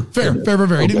 That's true. Fair.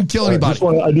 He didn't kill anybody.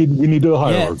 We need to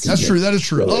hierarchy. That's true. That is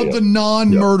true. Of the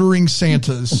non-murdering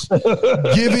Santas,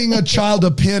 giving a child a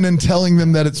pen and telling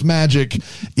them that it's magic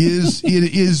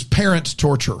is parent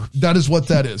torture. That is what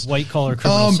that is. White collar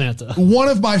criminal Santa. One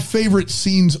of my favorite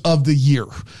scenes of the year,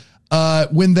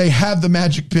 when they have the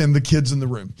magic pen, the kids in the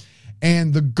room,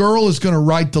 and the girl is going to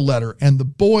write the letter, and the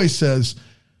boy says,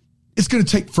 "It's going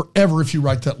to take forever if you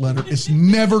write that letter. It's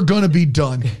never going to be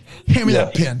done. Hand me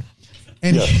that pen."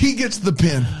 And he gets the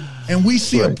pen, and we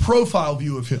see a profile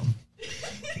view of him.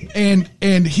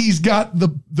 And he's got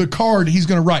the card he's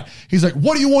going to write. He's like,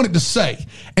 "What do you want it to say?"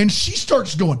 And she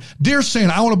starts going, "Dear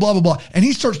Santa, I want to blah, blah, blah." And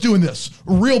he starts doing this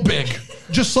real big,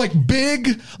 just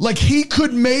big, like he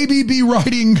could maybe be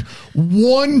writing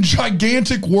one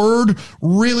gigantic word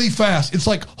really fast. It's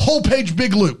like whole page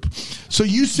big loop. So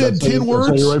you said 10 words.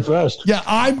 That's how you write fast. Yeah,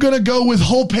 I'm going to go with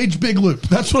whole page big loop.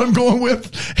 That's what I'm going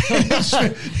with.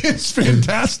 It's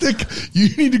fantastic.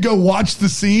 You need to go watch the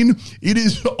scene. It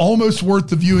is almost worth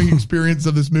the viewing experience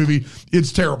of this movie.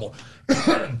 It's terrible.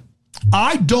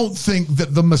 I don't think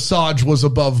that the massage was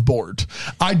above board.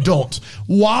 I don't.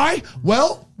 Why?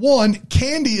 Well, one,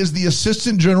 Candy is the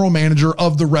assistant general manager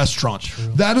of the restaurant.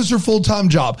 True. That is her full-time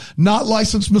job, not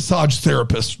licensed massage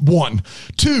therapist. 1.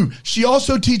 2, she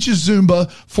also teaches Zumba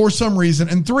for some reason.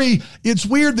 And 3, it's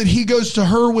weird that he goes to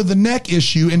her with a neck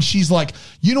issue and she's like,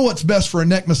 "You know what's best for a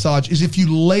neck massage is if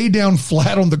you lay down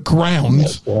flat on the ground."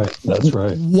 That's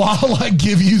right. While I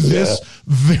give you this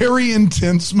very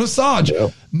intense massage. Yeah.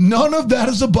 None of that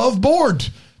is above board.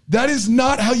 That is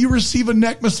not how you receive a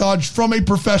neck massage from a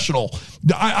professional.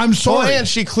 I'm sorry. Well, and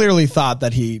she clearly thought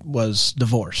that he was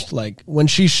divorced. When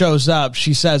she shows up,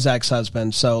 she says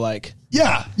ex-husband. So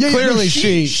clearly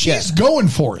she's going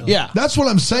for it. Yeah, that's what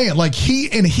I'm saying.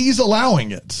 He's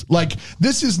allowing it.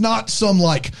 This is not some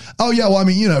oh yeah, well, I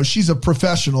mean, she's a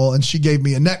professional and she gave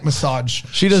me a neck massage.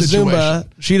 She does situation.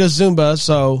 Zumba.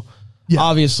 So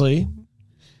obviously.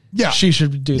 Yeah, she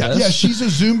should do this. Yeah, she's a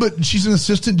Zumba. She's an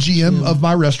assistant GM of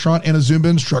my restaurant and a Zumba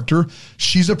instructor.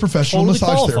 She's a professional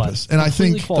massage therapist, and I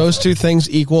think those two things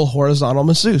equal horizontal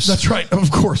masseuse. That's right, of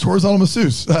course, horizontal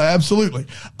masseuse, absolutely.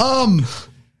 Am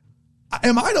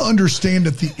I to understand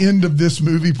at the end of this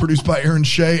movie produced by Aaron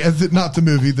Shea, not the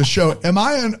movie, the show? Am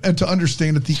I to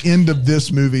understand at the end of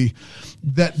this movie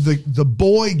that the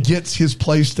boy gets his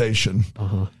PlayStation?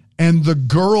 and the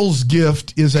girl's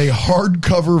gift is a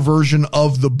hardcover version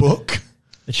of the book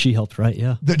that she helped write.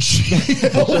 Yeah, that she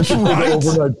helped write.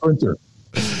 Overnight printer.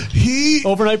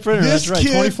 Overnight printer. This That's right.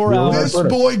 kid, 24 hours. This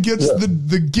boy gets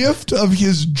the gift of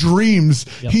his dreams.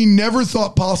 Yep. He never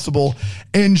thought possible,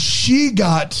 and she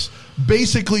got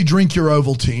basically Drink Your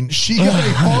Ovaltine. She got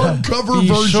a hardcover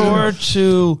version. Be sure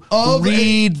to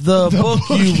read the book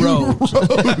you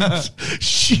wrote.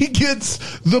 She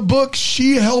gets the book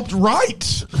she helped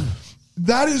write.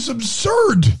 That is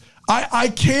absurd. I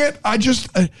can't. I just.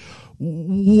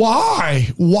 Why?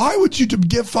 Why would you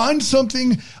find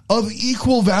something of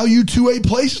equal value to a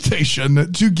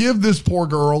PlayStation to give this poor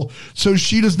girl so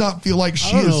she does not feel like she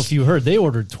is? I don't know if you heard, they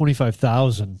ordered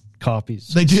 25,000 copies.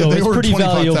 They did. So they it's ordered pretty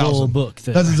valuable 25,000 book.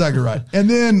 There. That's exactly right. And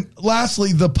then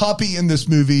lastly, the puppy in this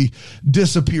movie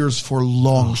disappears for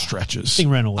long stretches.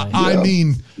 Thing ran away. I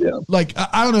mean, like,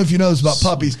 I don't know if you know this about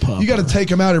puppies. You got to take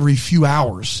them out every few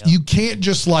hours. You can't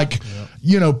just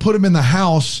put them in the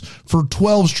house for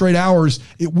 12 straight hours.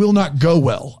 It will not go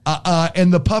well.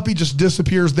 And the puppy just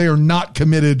disappears. They are not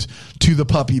committed to the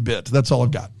puppy bit. That's all I've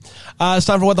got. It's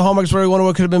time for What the Hallmark Story. Wonder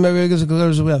what could have been. Maybe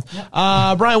because we have.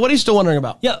 Brian, what are you still wondering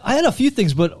about? Yeah, I had a few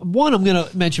things, but one I'm going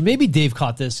to mention. Maybe Dave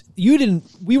caught this.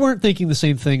 We weren't thinking the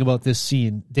same thing about this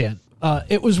scene, Dan.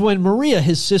 It was when Maria,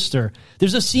 his sister,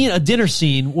 there's a dinner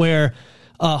scene where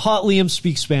Hot Liam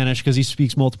speaks Spanish because he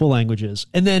speaks multiple languages.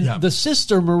 And then the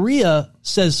sister, Maria,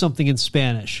 says something in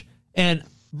Spanish. And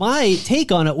my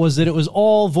take on it was that it was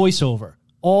all voiceover,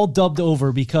 all dubbed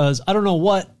over, because I don't know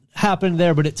what happened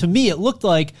there, but to me, it looked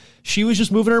like she was just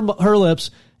moving her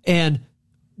lips and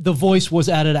the voice was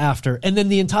added after. And then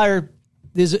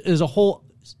there's a whole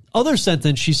other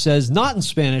sentence she says, not in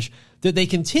Spanish, that they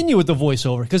continue with the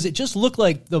voiceover because it just looked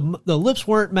like the lips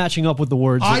weren't matching up with the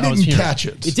words. I didn't catch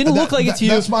it. It didn't look like it to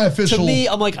you. That's my official. To me,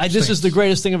 I'm like, this is the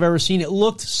greatest thing I've ever seen. It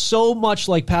looked so much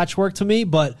like patchwork to me,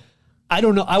 but I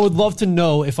don't know. I would love to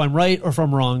know if I'm right or if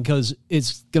I'm wrong because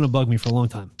it's going to bug me for a long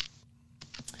time.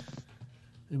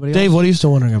 Anybody Dave, else? what are you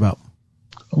still wondering about?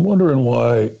 I'm wondering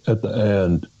why at the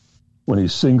end, when he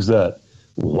sings that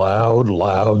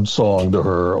loud song to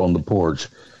her on the porch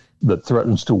that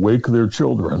threatens to wake their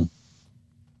children,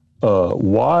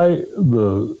 why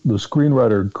the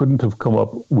screenwriter couldn't have come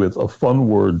up with a fun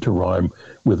word to rhyme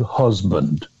with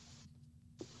husband,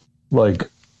 like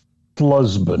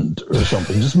flusband or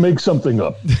something. Just make something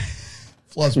up.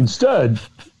 Instead,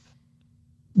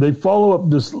 they follow up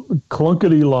this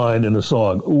clunkety line in a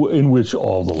song in which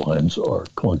all the lines are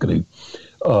clunkety.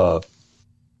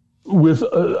 With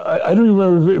I don't even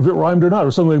remember if it rhymed or not,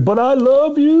 or something like, but I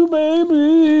love you,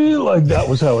 baby. Like that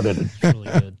was how it ended. Really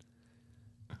good.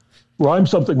 Rhyme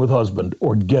something with husband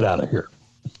or get out of here.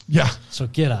 Yeah. So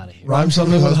get out of here. Rhyme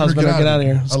something with husband or get out of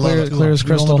here. It's clear as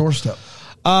crystal. On the doorstep.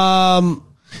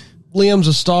 Liam's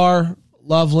a star.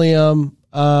 Love Liam.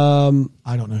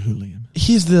 I don't know who Liam is.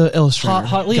 He's the illustrator.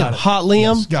 Hot Liam. Hot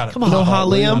Liam. Yes, got it. Come on, Hot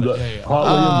Liam. Hot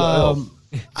Liam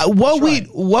the elf.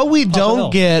 What we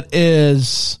don't get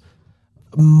is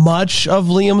much of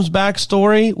Liam's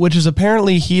backstory, which is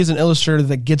apparently he is an illustrator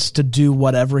that gets to do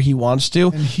whatever he wants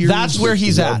to. That's where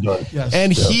he's at. Yes.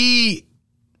 And he,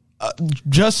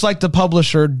 just like the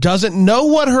publisher, doesn't know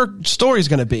what her story is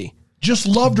going to be. Just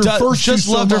loved her first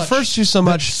two so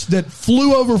much. That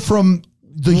flew over from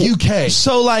the UK.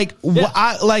 So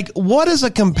what is a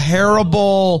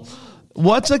comparable?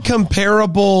 What's a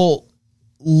comparable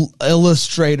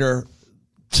illustrator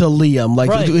to Liam?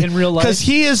 Like in real life, because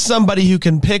he is somebody who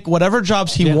can pick whatever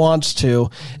jobs he wants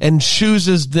to and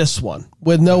chooses this one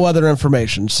with no other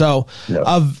information. So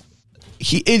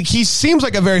he seems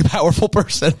like a very powerful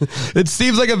person. It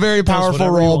seems like a very powerful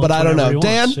role, but I don't know.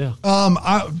 Dan?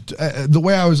 The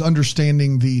way I was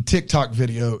understanding the TikTok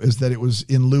video is that it was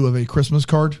in lieu of a Christmas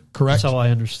card, correct? That's how I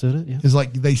understood it, yeah. Is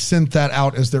like they sent that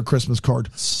out as their Christmas card.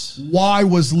 Why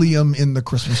was Liam in the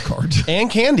Christmas card? And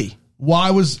Candy.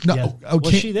 Why was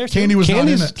was she there too? Candy was not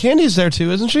in it. Candy's there too,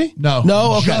 isn't she? No,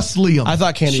 okay. Just Liam. I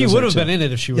thought Candy. She was would have there been in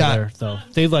it if she were there, though.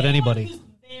 They'd let anybody. Who's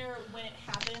there when it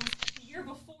happens? The year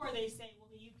before, they say, "Well,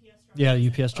 the UPS driver." Yeah, the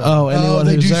UPS driver. Oh, anyone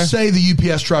they who's do there? say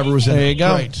the UPS driver was in it. There you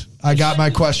go. Right. I got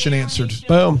my question answered.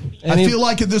 Boom. I feel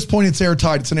like at this point it's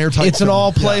airtight. It's an airtight. It's an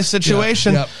all-play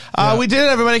situation. We did it,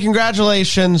 everybody.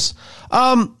 Congratulations.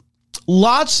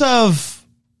 Lots of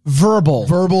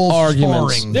verbal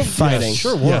arguments, sparring. fighting.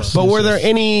 Sure was. But were there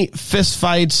any fist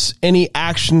fights, any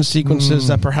action sequences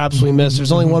that perhaps we missed?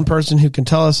 There's only one person who can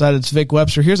tell us that. It's Vic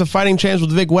Webster. Here's a fighting chance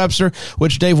with Vic Webster,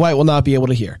 which Dave White will not be able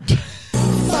to hear.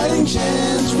 Fighting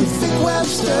chance with Vic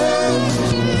Webster.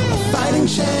 A fighting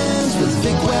chance with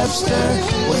Vic Webster.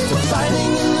 Was the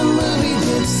fighting in the movie?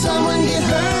 Did someone get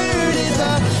hurt? It's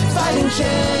a fighting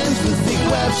chance with Vic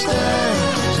Webster.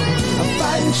 A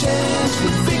fighting chance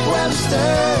with Vic Webster.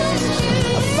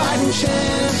 A fighting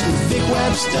chance with Vic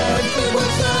Webster. Vic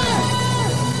Webster.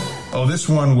 Oh, this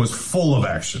one was full of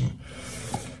action.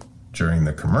 During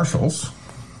the commercials.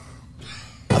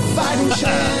 A fighting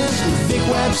chance with Vic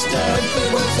Webster.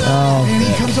 Vic Webster. And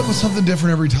he comes up with something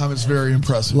different every time. It's very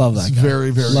impressive. Love that It's guy.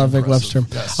 very, very Love Vic impressive.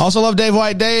 Webster. Yes. Also love Dave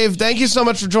White. Dave, thank you so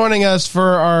much for joining us for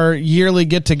our yearly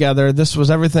get-together. This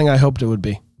was everything I hoped it would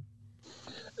be.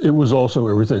 It was also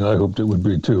everything I hoped it would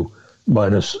be too.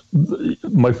 Minus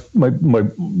my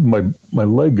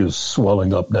leg is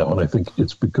swelling up now, and I think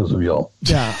it's because of y'all.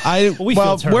 Yeah,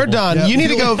 we're done. Yeah, you need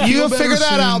to go. You better figure that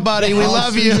soon. out, buddy. We I'll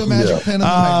love send you. a magic pen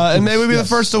And may we be the Yes.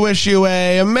 first to wish you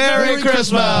a Merry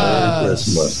Christmas. Merry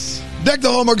Christmas. Deck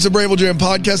the Hallmark's a Bramble Jam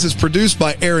podcast is produced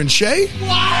by Aaron Shea.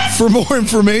 For more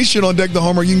information on Deck the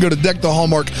Hallmark, you can go to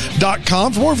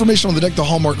deckthehallmark.com. For more information on the Deck the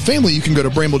Hallmark family, you can go to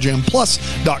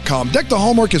bramblejamplus.com. Deck the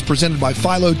Hallmark is presented by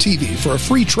Philo TV. For a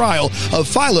free trial of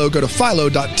Philo, go to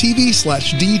philo.tv/DTH.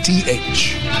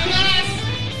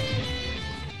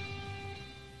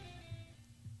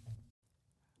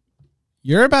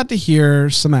 You're about to hear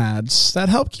some ads that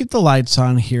help keep the lights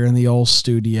on here in the old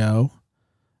studio.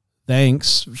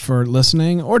 Thanks for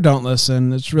listening or don't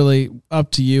listen. It's really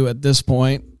up to you at this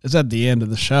point. It's at the end of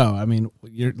the show. I mean,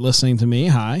 you're listening to me.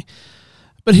 Hi.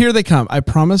 But here they come. I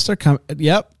promise they're coming.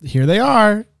 Yep, here they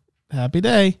are. Happy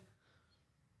day.